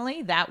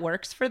family, that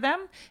works for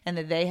them and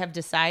that they have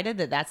decided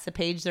that that's the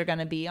page they're going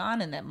to be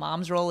on and that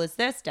mom's role is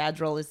this,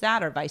 dad's role is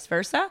that, or vice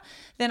versa,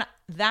 then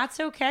that's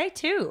okay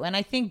too. And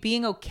I think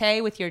being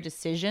okay with your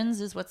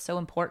decisions is what's so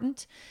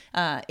important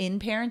in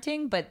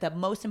parenting. But the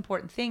most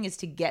important thing is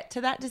to get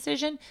to that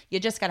decision. You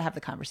just got to have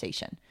the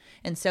conversation.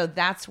 And so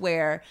that's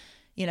where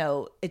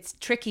it's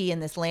tricky in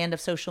this land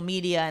of social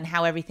media and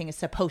how everything is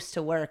supposed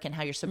to work and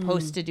how you're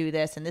supposed to do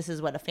this. And this is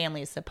what a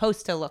family is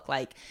supposed to look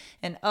like.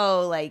 And,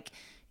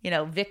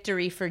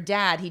 victory for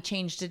dad, he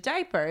changed a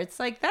diaper. It's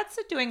like, that's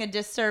doing a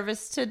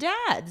disservice to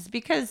dads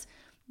because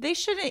they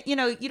shouldn't, you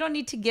don't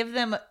need to give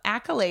them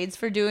accolades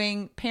for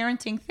doing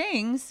parenting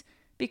things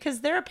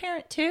because they're a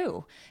parent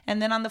too. And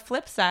then on the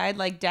flip side,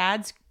 like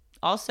dads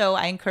also,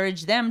 I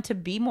encourage them to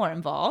be more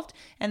involved.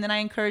 And then I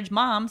encourage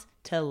moms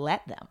to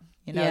let them.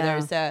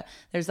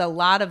 There's a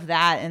lot of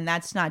that, and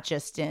that's not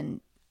just in,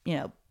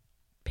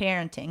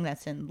 parenting,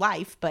 that's in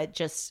life, but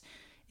just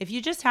if you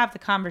just have the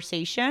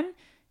conversation,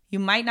 you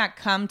might not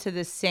come to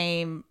the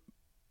same,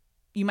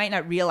 you might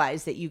not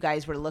realize that you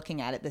guys were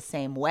looking at it the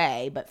same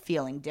way, but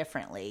feeling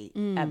differently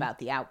about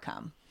the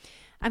outcome.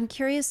 I'm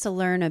curious to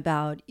learn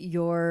about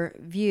your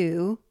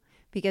view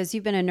because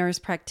you've been a nurse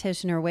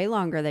practitioner way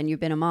longer than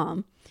you've been a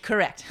mom.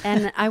 Correct.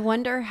 And I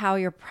wonder how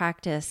your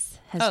practice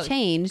has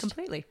changed.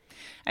 Completely.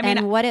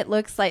 And what it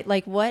looks like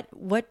what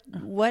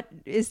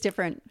is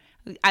different?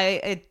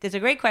 It's a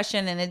great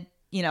question. And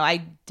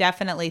I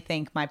definitely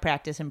think my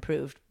practice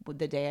improved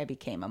the day I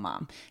became a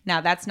mom.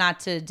 Now, that's not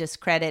to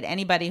discredit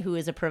anybody who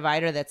is a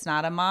provider that's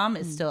not a mom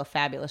is still a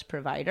fabulous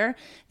provider.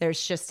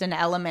 There's just an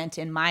element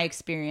in my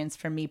experience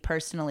for me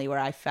personally where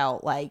I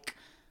felt like,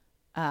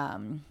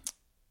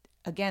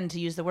 again, to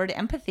use the word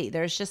empathy,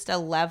 there's just a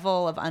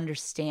level of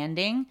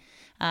understanding.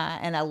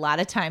 And a lot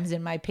of times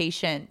in my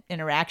patient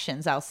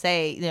interactions, I'll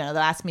say, they'll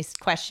ask me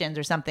questions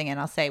or something and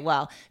I'll say,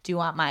 well, do you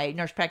want my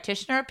nurse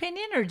practitioner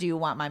opinion or do you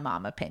want my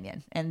mom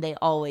opinion? And they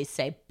always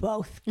say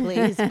both,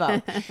 please,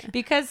 both.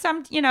 Because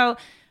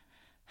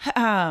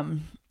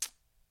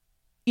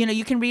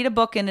you can read a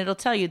book and it'll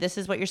tell you this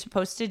is what you're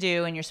supposed to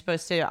do and you're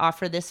supposed to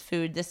offer this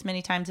food this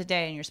many times a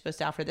day and you're supposed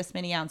to offer this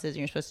many ounces and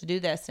you're supposed to do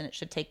this and it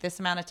should take this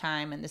amount of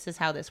time and this is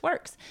how this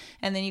works.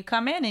 And then you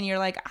come in and you're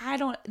like,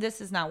 this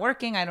is not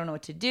working. I don't know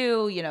what to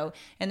do,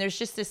 and there's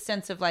just this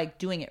sense of like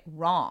doing it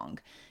wrong.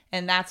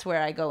 And that's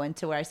where I go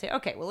into where I say,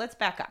 okay, well, let's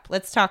back up.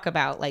 Let's talk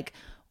about like,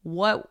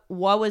 what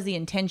was the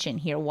intention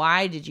here?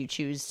 Why did you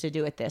choose to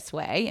do it this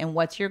way? And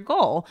what's your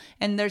goal?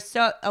 And there's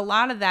a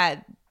lot of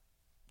that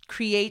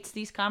creates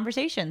these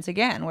conversations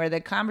again, where the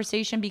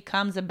conversation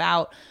becomes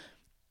about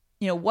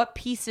what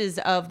pieces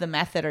of the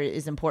method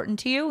is important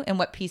to you and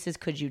what pieces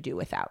could you do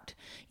without?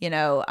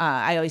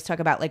 I always talk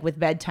about like with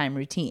bedtime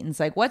routines,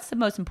 like what's the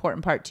most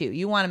important part to you?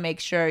 You want to make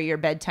sure your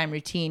bedtime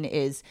routine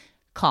is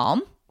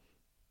calm.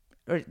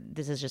 Or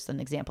this is just an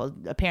example.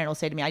 A parent will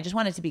say to me, I just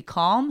want it to be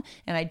calm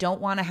and I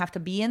don't want to have to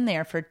be in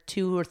there for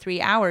 2 or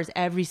 3 hours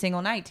every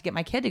single night to get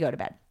my kid to go to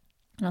bed.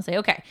 And I'll say,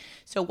 okay,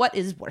 so what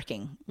is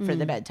working for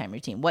the bedtime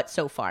routine? What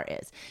so far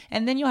is?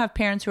 And then you'll have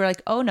parents who are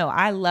like, oh no,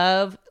 I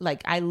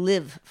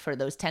live for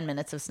those 10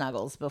 minutes of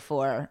snuggles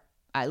before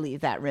I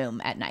leave that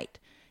room at night.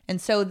 And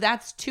so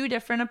that's 2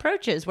 different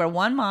approaches where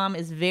one mom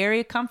is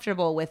very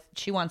comfortable with,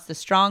 she wants the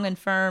strong and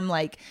firm,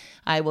 like,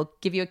 I will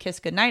give you a kiss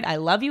goodnight, I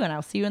love you, and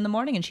I'll see you in the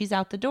morning, and she's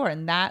out the door.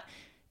 And that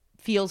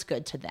feels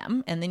good to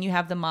them. And then you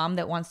have the mom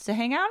that wants to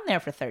hang out in there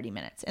for 30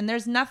 minutes. And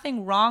there's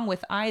nothing wrong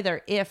with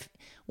either if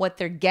what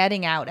they're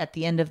getting out at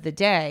the end of the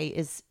day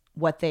is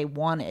what they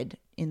wanted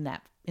in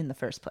the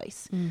first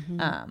place.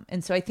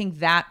 And so I think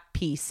that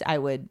piece I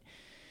would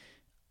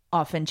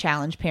often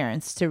challenge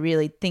parents to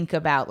really think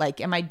about, like,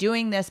 am I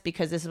doing this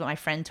because this is what my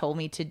friend told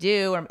me to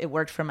do, or it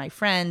worked for my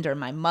friend or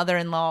my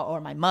mother-in-law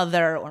or my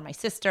mother or my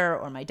sister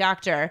or my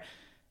doctor?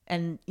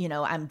 And,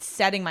 I'm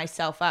setting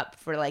myself up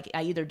for like,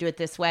 I either do it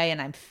this way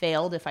and I'm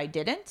failed if I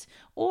didn't,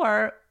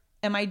 or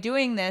am I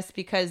doing this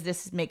because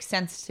this makes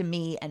sense to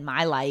me and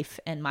my life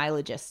and my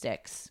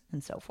logistics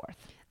and so forth?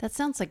 That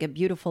sounds like a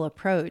beautiful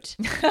approach,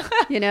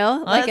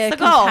 like a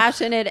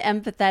compassionate,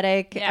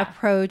 empathetic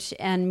approach,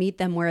 and meet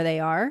them where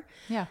they are.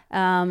 Yeah.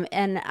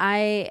 And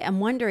I am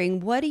wondering,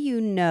 what do you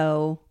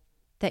know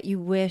that you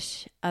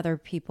wish other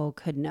people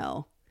could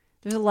know?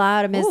 There's a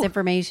lot of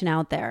misinformation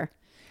out there.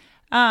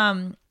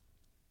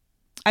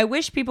 I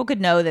wish people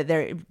could know that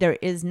there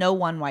is no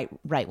one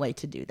right way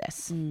to do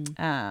this.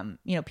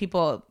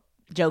 People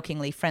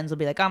jokingly, friends will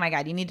be like, oh my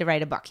God, you need to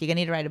write a book. You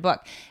need to write a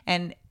book.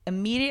 And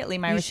immediately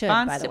my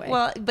response,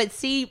 but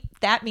see,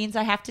 that means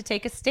I have to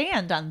take a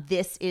stand on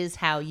this is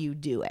how you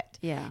do it.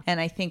 Yeah.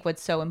 And I think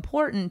what's so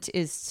important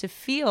is to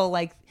feel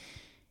like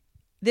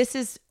this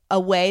is a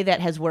way that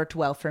has worked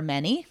well for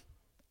many.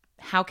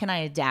 How can I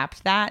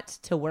adapt that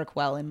to work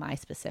well in my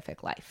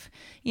specific life?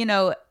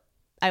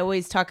 I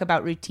always talk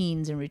about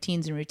routines and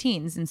routines and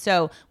routines. And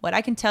so what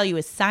I can tell you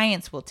is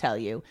science will tell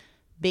you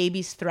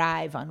babies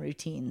thrive on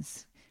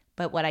routines.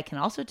 But what I can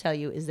also tell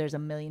you is there's a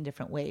million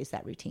different ways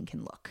that routine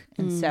can look.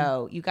 And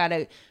so you got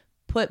to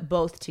put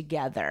both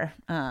together.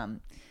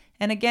 And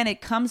again,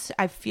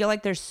 I feel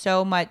like there's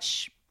so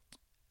much,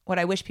 what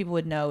I wish people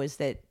would know is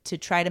that to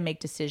try to make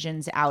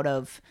decisions out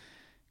of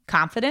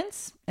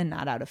confidence and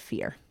not out of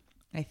fear.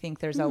 I think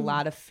there's a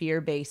lot of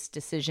fear-based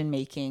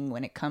decision-making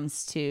when it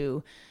comes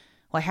to,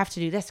 well, I have to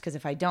do this because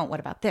if I don't,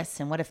 what about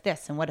this? And what if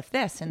this? And what if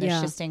this? And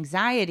there's just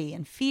anxiety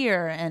and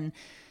fear. And,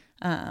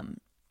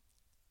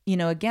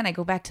 again, I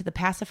go back to the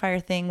pacifier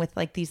thing with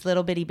like these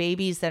little bitty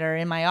babies that are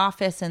in my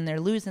office and they're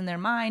losing their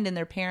mind and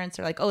their parents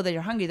are like, oh,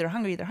 they're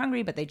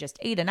hungry, but they just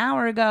ate an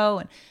hour ago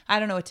and I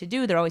don't know what to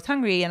do. They're always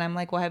hungry. And I'm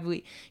like, well,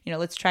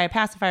 let's try a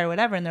pacifier or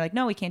whatever. And they're like,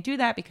 no, we can't do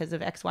that because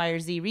of X, Y, or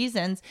Z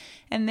reasons.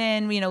 And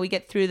then, we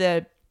get through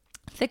the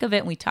thick of it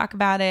and we talk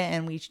about it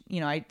and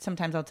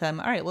sometimes I'll tell them,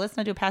 all right, well, let's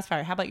not do a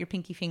pacifier. How about your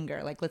pinky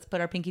finger? Like, let's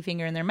put our pinky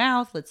finger in their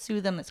mouth. Let's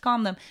soothe them. Let's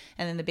calm them.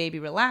 And then the baby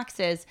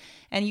relaxes.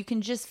 And you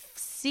can just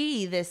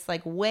see this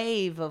like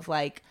wave of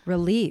like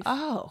relief.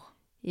 Oh,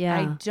 yeah.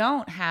 I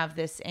don't have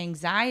this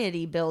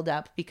anxiety build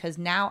up because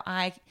now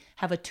I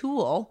have a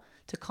tool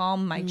to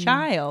calm my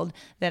child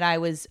that I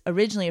was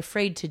originally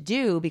afraid to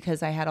do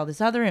because I had all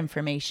this other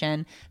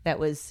information that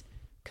was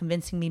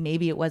convincing me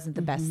maybe it wasn't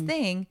the best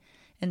thing.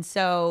 And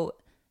so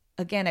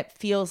again, it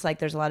feels like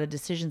there's a lot of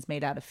decisions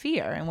made out of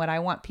fear. And what I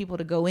want people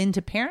to go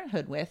into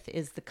parenthood with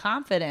is the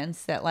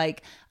confidence that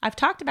like, I've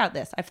talked about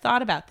this, I've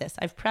thought about this,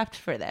 I've prepped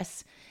for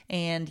this.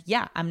 And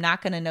yeah, I'm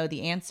not going to know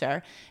the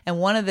answer. And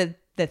one of the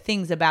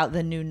things about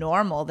the new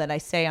normal that I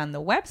say on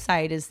the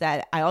website is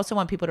that I also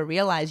want people to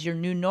realize your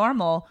new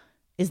normal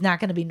is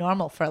not going to be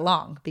normal for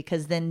long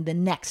because then the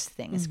next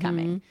thing is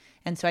coming.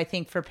 And so I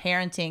think for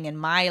parenting in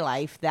my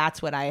life,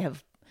 that's what I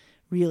have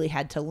really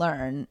had to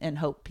learn and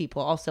hope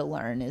people also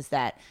learn is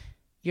that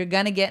you're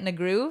going to get in a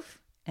groove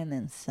and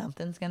then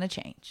something's going to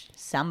change.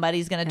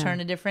 Somebody's going to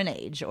turn a different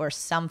age or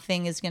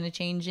something is going to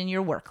change in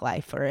your work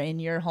life or in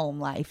your home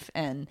life.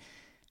 And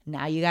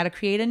now you got to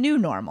create a new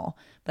normal.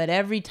 But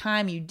every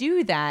time you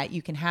do that,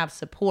 you can have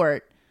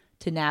support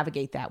to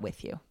navigate that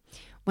with you.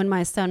 When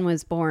my son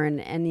was born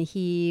and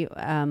he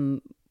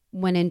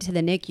went into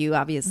the NICU,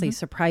 obviously,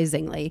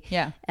 surprisingly,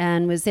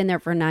 and was in there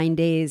for 9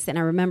 days. And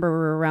I remember we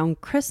were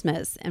around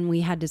Christmas and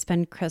we had to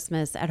spend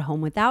Christmas at home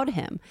without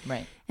him.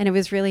 Right. And it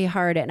was really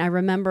hard. And I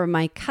remember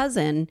my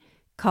cousin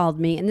called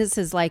me, and this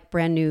is like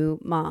brand new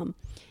mom.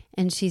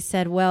 And she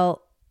said,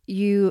 well,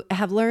 you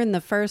have learned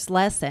the first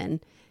lesson.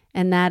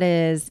 And that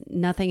is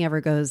nothing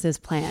ever goes as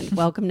planned.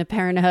 Welcome to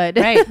parenthood.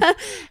 Right.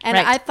 And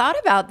I thought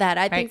about that.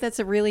 I think that's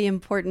a really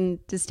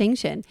important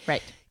distinction.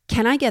 Right.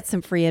 Can I get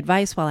some free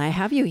advice while I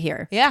have you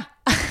here? Yeah.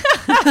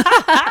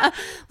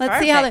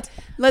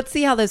 Let's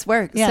see how this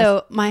works. Yes.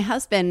 So my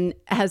husband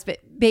has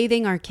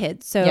bathing our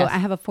kids. So Yes. I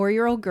have a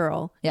 4-year-old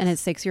girl and a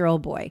Yes.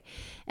 6-year-old boy,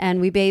 and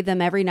we bathe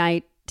them every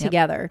night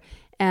together.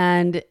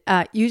 And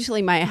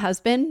usually my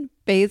husband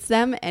bathes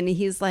them, and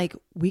he's like,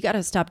 we got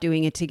to stop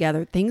doing it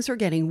together. Things are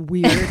getting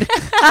weird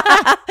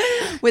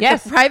with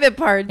Yes. the private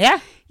parts. Yeah.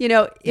 You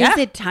know, is Yeah.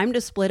 it time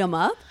to split them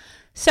up?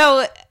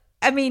 So,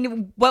 I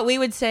mean, what we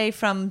would say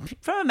from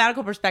a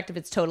medical perspective,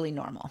 it's totally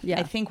normal. Yeah.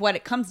 I think what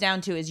it comes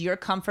down to is your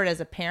comfort as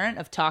a parent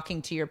of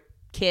talking to your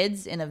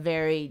kids in a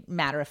very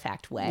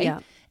matter-of-fact way. Yeah.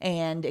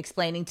 And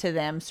explaining to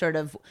them sort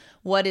of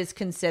what is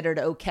considered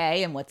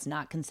okay and what's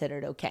not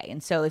considered okay.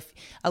 And so if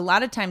a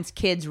lot of times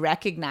kids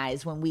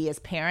recognize when we as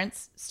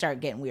parents start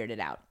getting weirded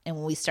out and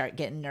when we start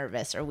getting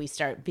nervous or we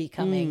start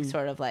becoming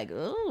sort of like,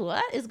 oh,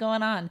 what is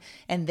going on?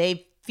 And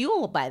they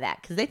fuel by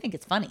that because they think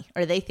it's funny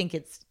or they think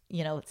it's,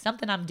 you know,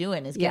 something I'm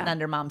doing is getting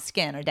under mom's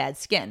skin or dad's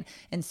skin.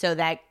 And so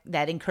that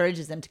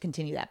encourages them to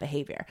continue that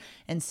behavior.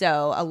 And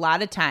so a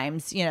lot of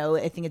times, you know,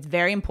 I think it's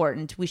very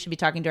important. We should be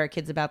talking to our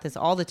kids about this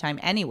all the time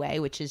anyway,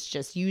 which is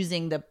just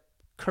using the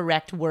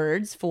correct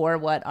words for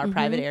what our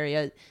private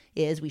area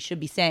is. We should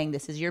be saying,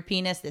 this is your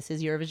penis, this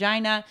is your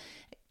vagina.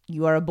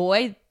 You are a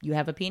boy, you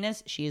have a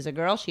penis. She is a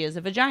girl, she is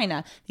a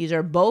vagina. These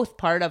are both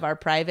part of our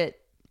private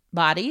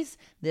bodies.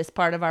 This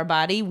part of our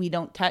body we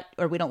don't touch,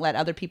 or we don't let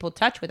other people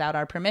touch without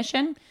our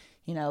permission,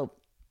 you know,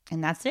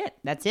 and that's it.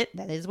 That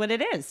is what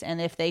it is. And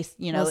if they,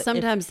 you know, Well,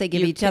 sometimes they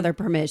give each other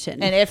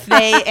permission. and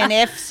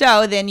if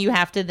so, then you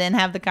have to then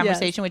have the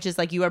conversation, which is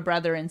like, you are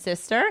brother and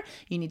sister.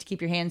 You need to keep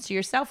your hands to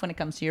yourself when it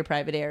comes to your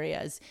private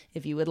areas.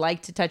 If you would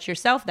like to touch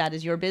yourself, that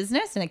is your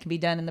business, and it can be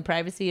done in the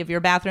privacy of your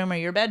bathroom or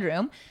your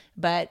bedroom.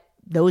 But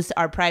those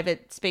are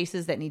private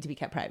spaces that need to be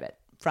kept private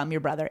from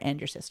your brother and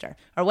your sister,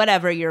 or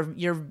whatever your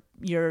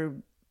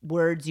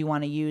words you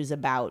want to use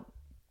about,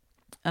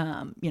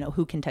 you know,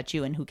 who can touch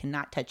you and who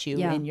cannot touch you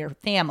in your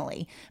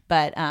family.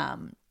 But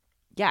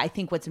I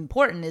think what's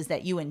important is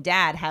that you and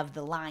dad have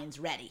the lines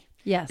ready.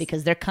 Yes.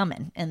 Because they're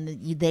coming and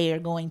they are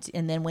going to,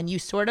 and then when you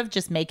sort of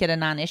just make it a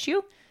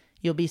non-issue,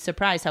 you'll be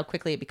surprised how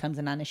quickly it becomes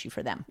a non-issue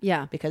for them.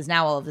 Yeah. Because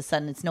now all of a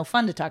sudden it's no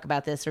fun to talk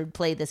about this or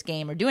play this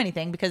game or do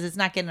anything because it's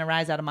not getting a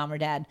rise out of mom or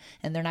dad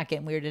and they're not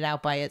getting weirded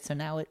out by it. So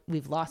now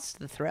we've lost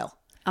the thrill.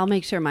 I'll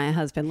make sure my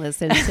husband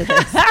listens to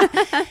this.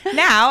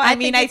 Now, I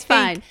think think it's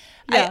fine.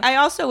 Yeah. I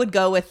also would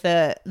go with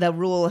the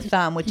rule of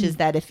thumb, which is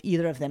that if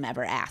either of them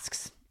ever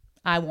asks,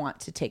 I want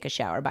to take a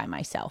shower by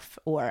myself,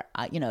 or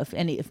you know,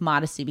 if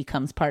modesty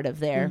becomes part of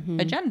their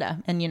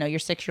agenda, and you know, your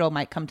 6-year-old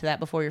might come to that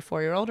before your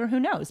 4-year-old, or who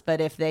knows. But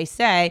if they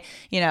say,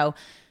 you know,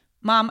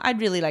 Mom, I'd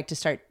really like to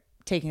start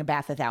taking a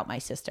bath without my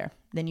sister,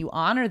 then you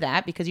honor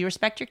that because you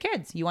respect your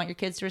kids. You want your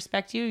kids to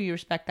respect you. You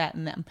respect that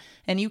in them,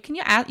 and you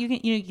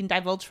can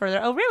divulge further.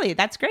 Oh, really?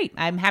 That's great.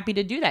 I'm happy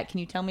to do that. Can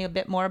you tell me a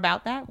bit more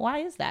about that? Why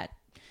is that?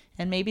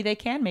 And maybe they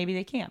can, maybe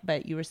they can't,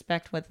 but you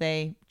respect what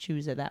they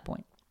choose at that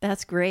point.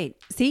 That's great.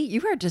 See,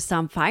 you are just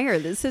on fire.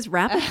 This is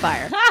rapid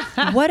fire.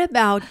 What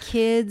about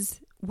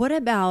kids? What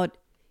about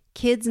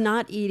kids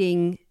not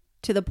eating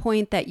to the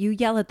point that you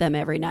yell at them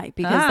every night?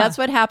 Because that's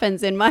what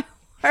happens in my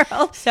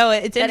world. So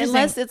it's And interesting.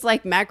 unless it's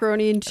like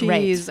macaroni and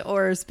cheese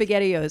or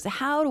SpaghettiOs,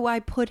 how do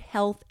I put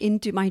health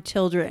into my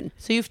children?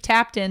 So you've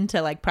tapped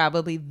into like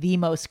probably the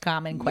most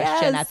common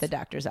question at the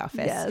doctor's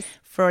office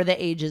for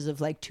the ages of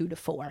like 2 to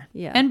 4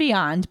 and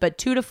beyond. But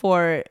 2 to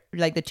 4,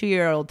 like the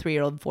 2-year-old,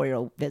 3-year-old,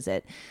 4-year-old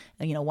visit,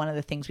 you know, one of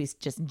the things we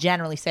just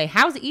generally say,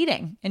 how's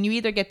eating? And you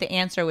either get the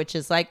answer, which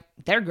is like,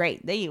 they're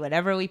great. They eat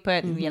whatever we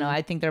put. You know,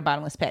 I think they're a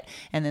bottomless pit.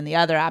 And then the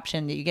other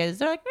option that you get is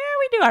they're like,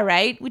 we do all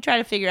right. We try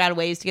to figure out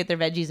ways to get their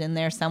veggies in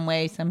there some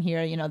way, some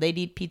here. You know, they'd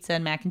eat pizza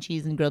and mac and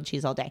cheese and grilled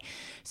cheese all day.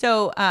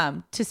 So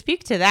to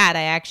speak to that,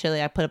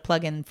 I put a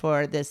plug in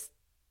for this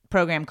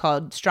program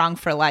called Strong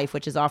for Life,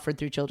 which is offered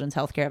through Children's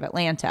Healthcare of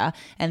Atlanta.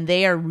 And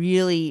they are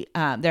really,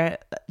 they're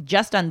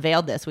just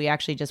unveiled this. We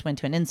actually just went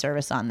to an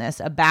in-service on this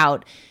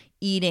about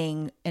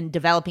eating and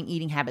developing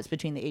eating habits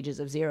between the ages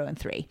of 0 and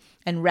 3,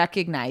 and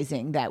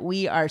recognizing that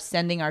we are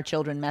sending our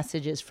children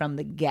messages from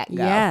the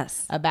get-go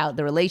about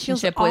the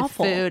relationship with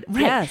food.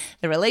 Right.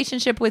 The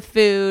relationship with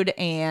food.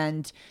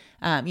 And,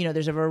 you know,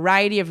 there's a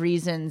variety of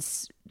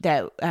reasons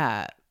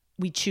that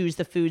we choose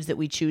the foods that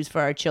we choose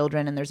for our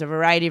children. And there's a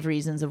variety of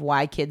reasons of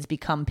why kids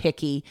become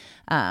picky.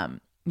 You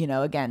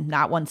know, again,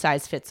 not one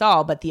size fits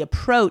all, but the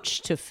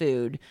approach to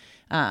food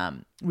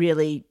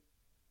really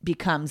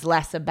becomes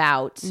less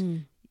about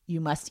you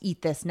must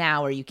eat this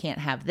now or you can't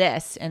have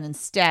this. And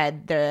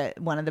instead,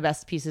 one of the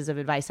best pieces of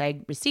advice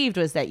I received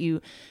was that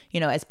you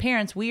know, as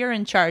parents, we are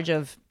in charge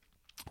of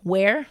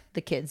where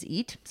the kids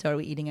eat. So are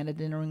we eating at a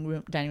dining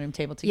room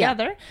table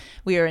together? Yeah.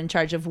 We are in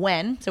charge of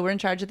when. So we're in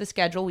charge of the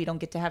schedule. We don't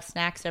get to have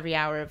snacks every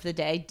hour of the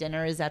day.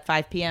 Dinner is at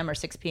 5 p.m. or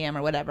 6 p.m.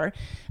 or whatever.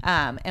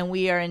 And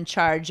we are in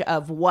charge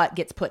of what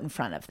gets put in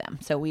front of them.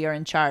 So we are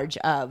in charge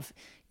of,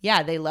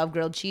 they love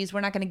grilled cheese.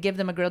 We're not going to give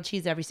them a grilled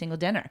cheese every single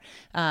dinner.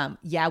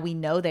 We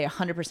know they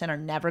 100% are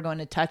never going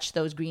to touch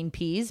those green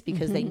peas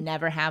because they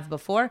never have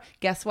before.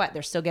 Guess what?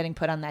 They're still getting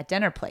put on that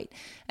dinner plate.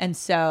 And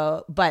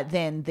so, but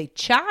then the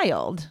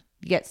child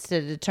gets to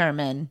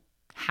determine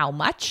how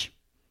much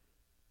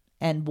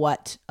and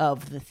what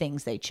of the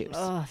things they choose.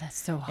 Oh, that's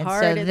so And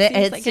hard. so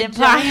It seems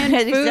like a giant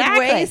food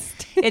Exactly.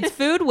 waste. It's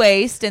food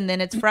waste, and then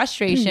it's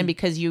frustration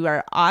because you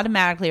are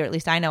automatically, or at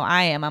least I know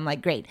I am, I'm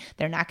like, great,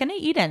 they're not going to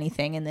eat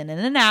anything, and then in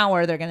an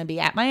hour they're going to be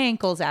at my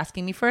ankles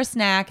asking me for a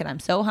snack, and I'm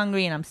so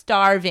hungry and I'm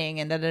starving,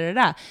 and da da da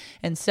da.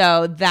 And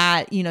so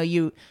that,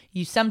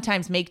 you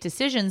sometimes make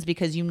decisions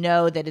because you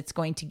know that it's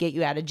going to get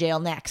you out of jail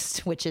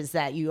next, which is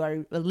that you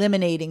are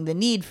eliminating the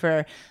need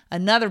for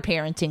another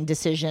parenting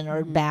decision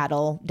or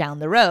battle down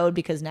the road,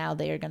 because now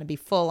they are going to be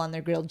full on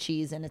their grilled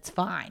cheese and it's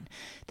fine.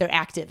 They're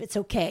active. It's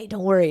okay.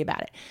 Don't worry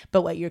about it.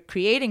 But what you're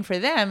creating for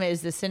them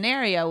is the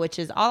scenario, which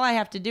is all I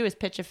have to do is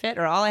pitch a fit,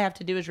 or all I have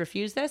to do is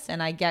refuse this,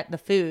 and I get the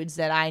foods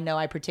that I know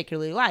I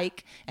particularly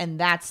like. And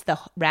that's the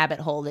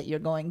rabbit hole that you're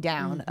going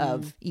down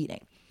of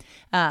eating.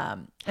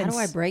 How do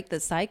I break the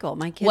cycle?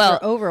 My kids Well-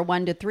 are over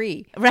 1 to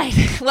 3. Right.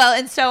 Well,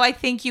 and so I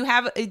think you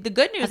have the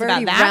good news I've about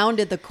already that.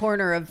 rounded the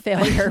corner of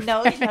failure.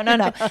 No.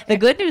 The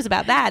good news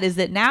about that is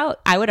that now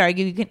I would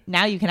argue you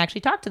can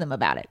actually talk to them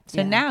about it.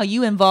 So now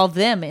you involve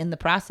them in the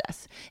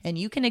process, and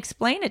you can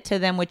explain it to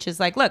them, which is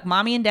like, look,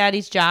 mommy and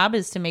daddy's job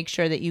is to make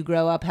sure that you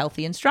grow up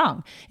healthy and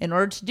strong. In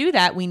order to do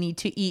that, we need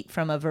to eat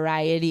from a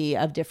variety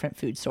of different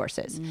food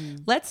sources.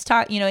 Let's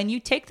talk, and you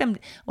take them.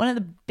 One of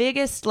the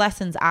biggest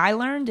lessons I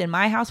learned in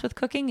my house with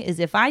cooking is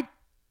if I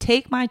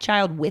take my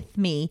child with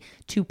me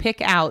to pick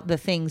out the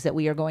things that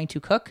we are going to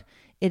cook,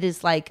 it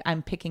is like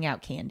I'm picking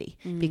out candy,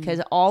 because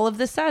all of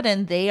the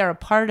sudden they are a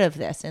part of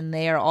this, and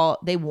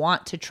they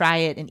want to try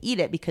it and eat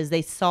it because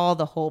they saw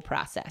the whole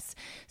process.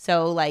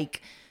 So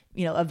like,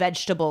 a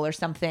vegetable or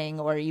something,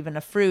 or even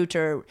a fruit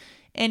or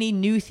any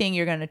new thing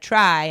you're going to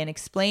try, and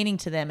explaining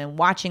to them and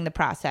watching the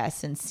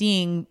process and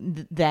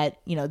seeing that,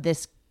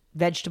 this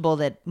vegetable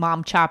that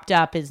mom chopped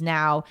up is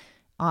now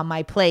on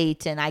my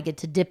plate and I get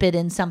to dip it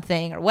in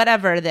something or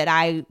whatever that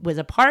I was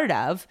a part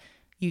of,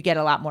 you get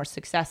a lot more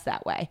success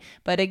that way.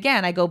 But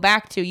again, I go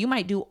back to, you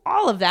might do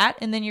all of that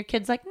and then your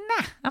kid's like,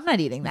 nah, I'm not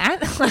eating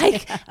that.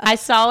 Like, I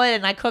saw it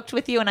and I cooked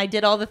with you and I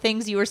did all the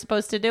things you were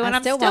supposed to do, and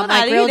I'm still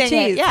not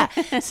eating it.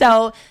 Yeah.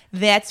 So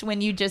that's when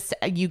you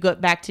go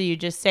back to, you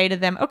just say to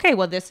them, okay,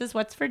 well, this is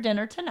what's for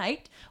dinner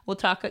tonight. We'll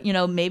talk,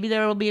 maybe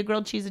there will be a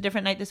grilled cheese a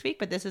different night this week,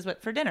 but this is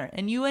what for dinner.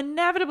 And you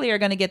inevitably are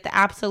going to get the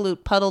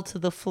absolute puddle to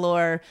the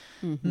floor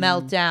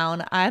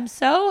meltdown. I'm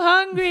so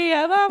hungry,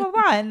 blah, blah,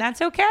 blah. And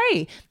that's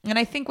okay. And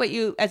I think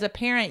as a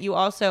parent, you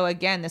also,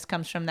 again, this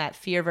comes from that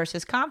fear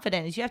versus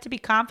confidence, is you have to be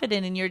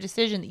confident in your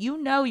decision that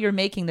you're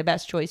making the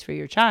best choice for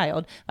your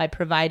child by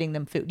providing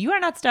them food. You are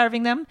not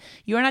starving them.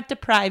 You are not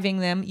depriving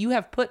them. You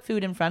have put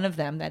food in front of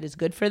them that is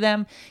good for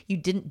them. You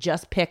didn't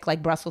just pick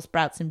like Brussels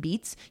sprouts and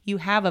beets. You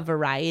have a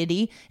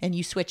variety and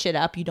you switch it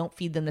up. You don't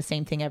feed them the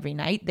same thing every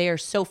night. They are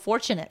so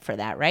fortunate for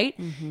that, right?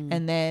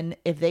 And then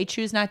if they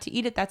choose not to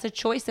eat it, that's a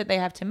choice that they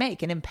have to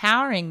make, and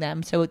empowering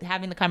them. So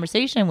having the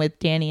conversation with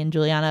Danny and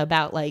Juliana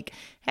about like,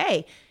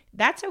 hey,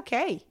 that's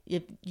okay.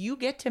 If you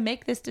get to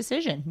make this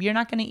decision, you're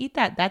not going to eat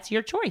that. That's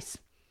your choice.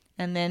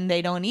 And then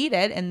they don't eat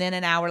it. And then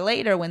an hour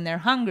later, when they're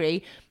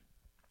hungry,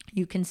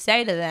 you can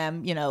say to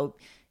them,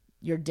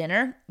 your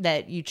dinner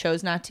that you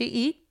chose not to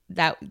eat,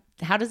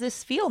 how does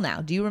this feel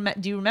now? Do you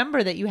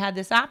remember that you had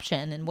this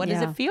option, and what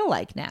does it feel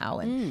like now?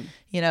 And,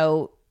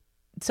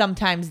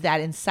 sometimes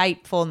that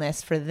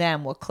insightfulness for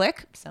them will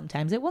click.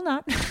 Sometimes it will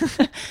not.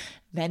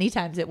 Many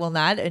times it will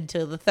not,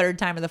 until the third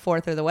time or the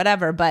fourth or the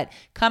whatever. But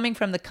coming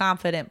from the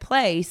confident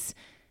place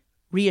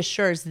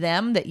reassures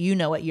them that you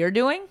know what you're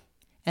doing,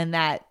 and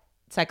that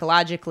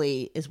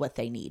psychologically is what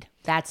they need.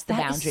 That's the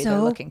boundary they're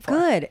looking for.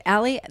 Good.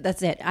 Allie,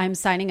 that's it. I'm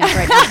signing up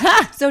right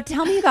now. So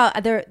tell me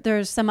about,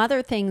 there's some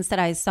other things that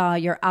I saw,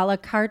 your a la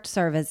carte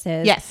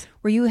services. Yes.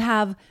 Where you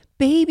have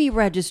baby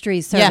registry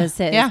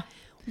services. Yeah.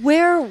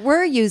 Where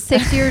were you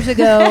 6 years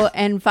ago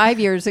and 5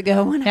 years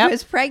ago when I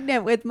was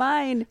pregnant with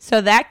mine? So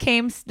that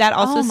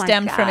also my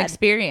stemmed from God.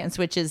 experience,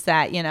 which is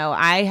that,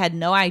 I had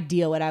no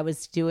idea what I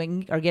was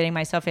doing or getting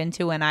myself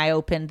into when I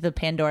opened the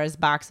Pandora's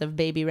box of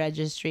baby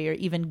registry, or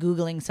even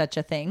Googling such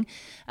a thing.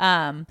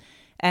 And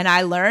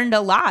I learned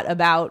a lot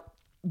about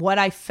what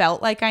I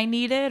felt like I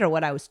needed, or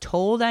what I was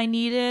told I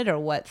needed, or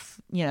what,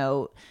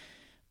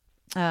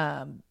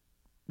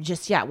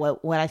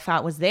 what I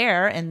thought was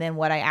there, and then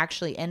what I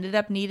actually ended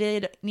up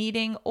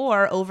needing,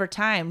 or over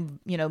time,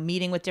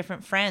 meeting with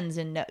different friends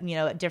and,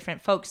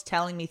 different folks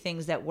telling me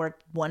things that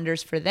worked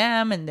wonders for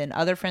them, and then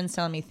other friends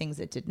telling me things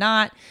that did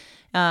not.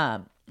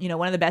 One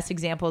of the best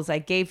examples I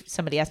gave,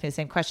 somebody asked me the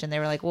same question. They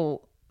were like,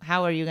 well,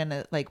 how are you going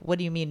to, like, what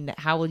do you mean?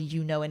 How will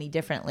you know any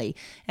differently?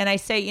 And I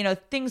say,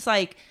 things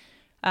like,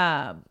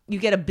 you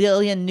get 1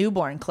 billion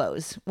newborn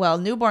clothes. Well,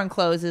 newborn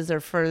clothes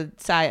are for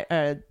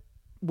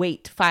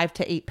weight 5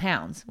 to 8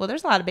 pounds. Well,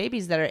 there's a lot of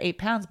babies that are 8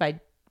 pounds by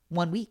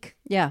 1 week.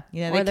 Yeah.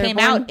 They came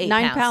out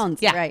 9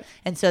 pounds. Yeah. Right.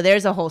 And so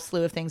there's a whole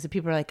slew of things that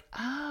people are like,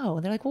 oh,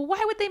 and they're like, well, why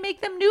would they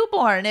make them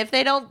newborn if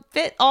they don't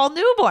fit all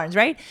newborns?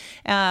 Right.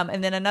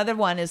 And then another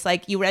one is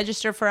like, you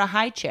register for a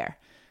high chair.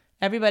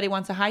 Everybody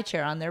wants a high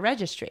chair on their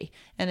registry.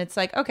 And it's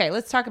like, okay,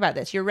 let's talk about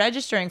this. You're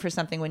registering for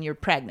something when you're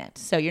pregnant.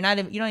 So you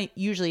don't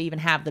usually even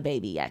have the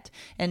baby yet.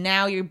 And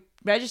now you're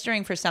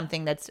registering for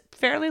something that's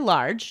fairly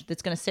large,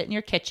 that's going to sit in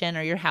your kitchen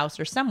or your house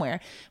or somewhere,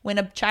 when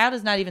a child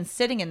is not even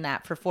sitting in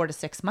that for 4 to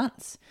 6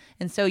 months.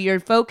 And so you're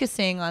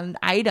focusing on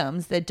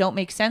items that don't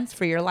make sense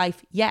for your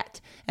life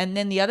yet. And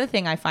then the other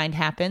thing I find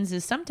happens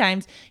is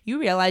sometimes you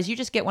realize you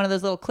just get one of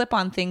those little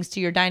clip-on things to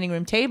your dining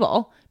room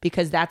table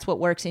because that's what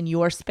works in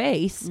your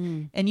space.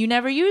 And you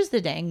never use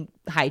the dang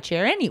high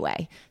chair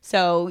anyway.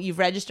 So you've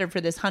registered for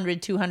this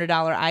 $100,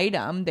 $200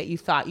 item that you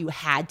thought you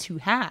had to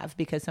have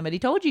because somebody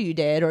told you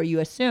did, or you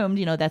assumed,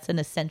 that's an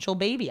essential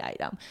baby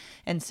item.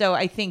 And so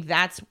I think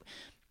that's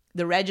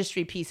the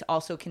registry piece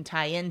also can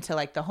tie into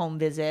like the home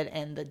visit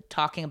and the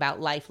talking about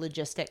life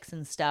logistics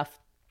and stuff.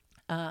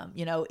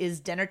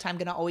 Is dinner time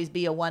going to always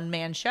be a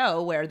one-man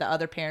show where the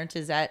other parent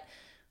is at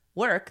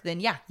work? Then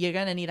yeah, you're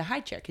going to need a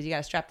high chair because you got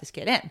to strap this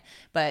kid in.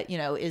 But,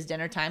 is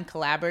dinner time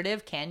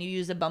collaborative? Can you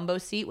use a bumbo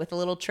seat with a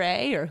little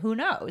tray, or who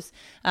knows?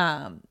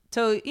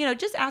 So,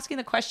 just asking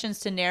the questions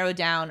to narrow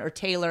down or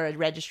tailor a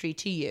registry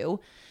to you.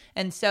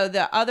 And so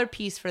the other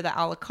piece for the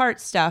a la carte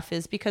stuff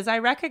is because I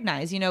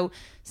recognize,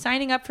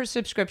 signing up for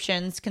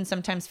subscriptions can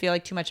sometimes feel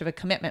like too much of a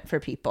commitment for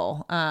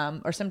people.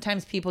 Or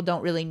sometimes people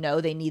don't really know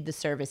they need the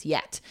service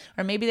yet.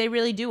 Or maybe they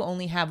really do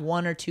only have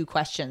 1 or 2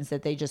 questions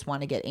that they just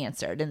want to get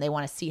answered and they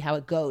want to see how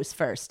it goes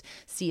first,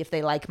 see if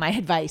they like my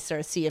advice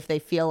or see if they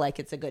feel like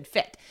it's a good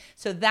fit.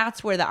 So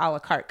that's where the a la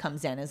carte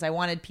comes in, is I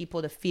wanted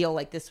people to feel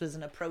like this was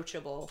an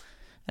approachable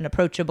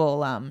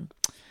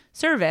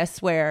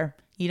service where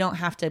you don't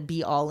have to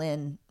be all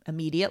in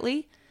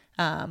immediately.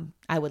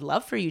 I would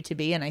love for you to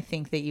be, and I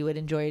think that you would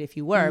enjoy it if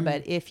you were,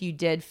 but if you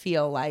did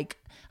feel like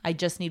I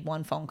just need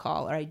 1 phone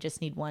call or I just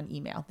need 1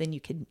 email, then you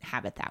can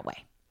have it that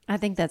way. I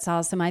think that's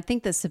awesome. I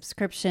think the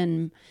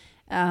subscription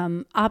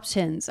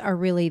options are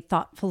really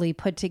thoughtfully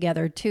put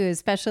together too,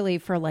 especially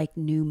for like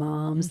new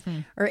moms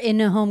or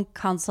in-home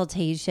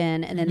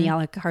consultation and then the a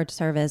la carte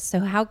service.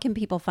 So how can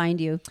people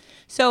find you?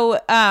 So,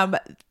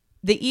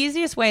 the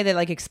easiest way that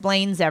like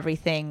explains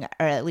everything,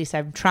 or at least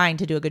I'm trying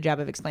to do a good job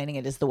of explaining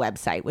it, is the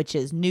website, which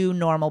is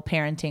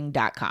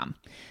newnormalparenting.com.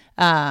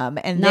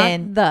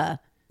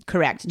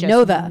 Correct.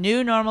 Just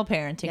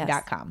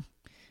newnormalparenting.com.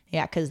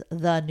 Yeah, because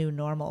the new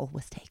normal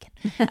was taken.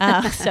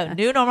 So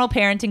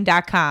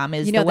newnormalparenting.com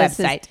is the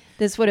website.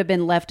 This would have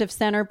been Left of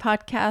Center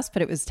podcast,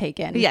 but it was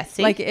taken. Yes.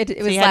 Like it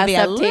was last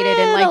updated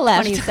in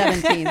like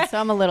 2017. So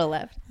I'm a little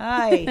left.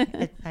 I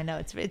know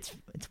it's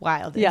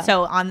wild. Yeah. And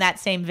so on that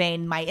same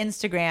vein, my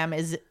Instagram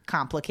is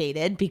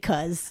complicated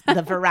because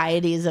the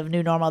varieties of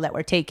new normal that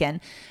were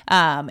taken.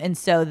 And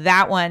so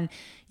that one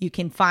you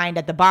can find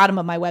at the bottom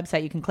of my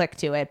website. You can click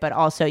to it, but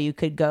also you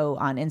could go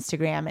on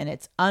Instagram and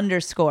it's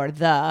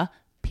 _the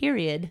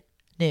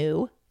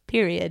 _new_normal_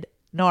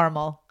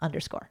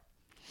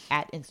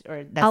 that's the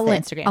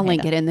Instagram. I'll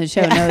link it in the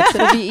show notes.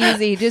 It'll be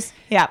easy. Just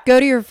go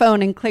to your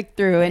phone and click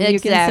through, and you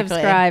can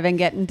subscribe and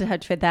get in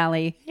touch with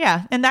Allie.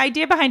 Yeah, and the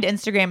idea behind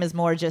Instagram is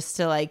more just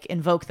to like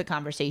invoke the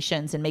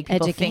conversations and make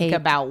people think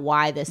about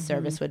why this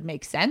service would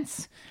make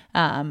sense.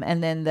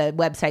 And then the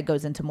website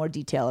goes into more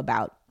detail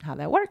about how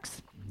that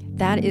works.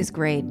 That is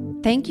great.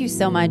 Thank you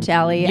so much,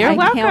 Allie. You're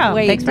welcome. I can't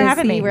wait Thanks for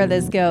having to see me. where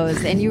this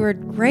goes. And you were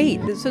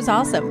great. This was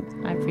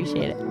awesome. I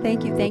appreciate it.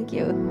 Thank you. Thank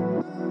you.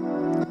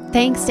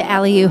 Thanks to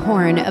Allie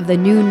Horn of The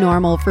New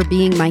Normal for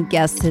being my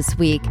guest this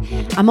week.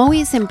 I'm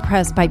always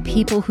impressed by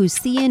people who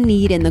see a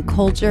need in the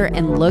culture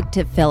and look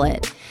to fill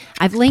it.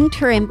 I've linked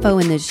her info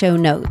in the show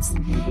notes.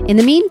 In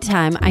the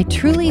meantime, I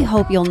truly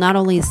hope you'll not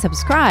only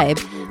subscribe,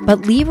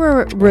 but leave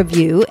a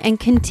review and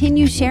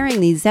continue sharing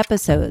these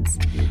episodes.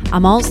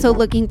 I'm also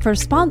looking for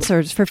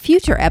sponsors for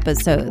future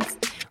episodes.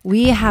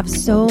 We have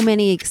so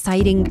many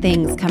exciting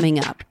things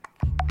coming up.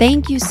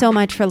 Thank you so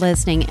much for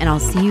listening, and I'll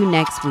see you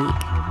next week.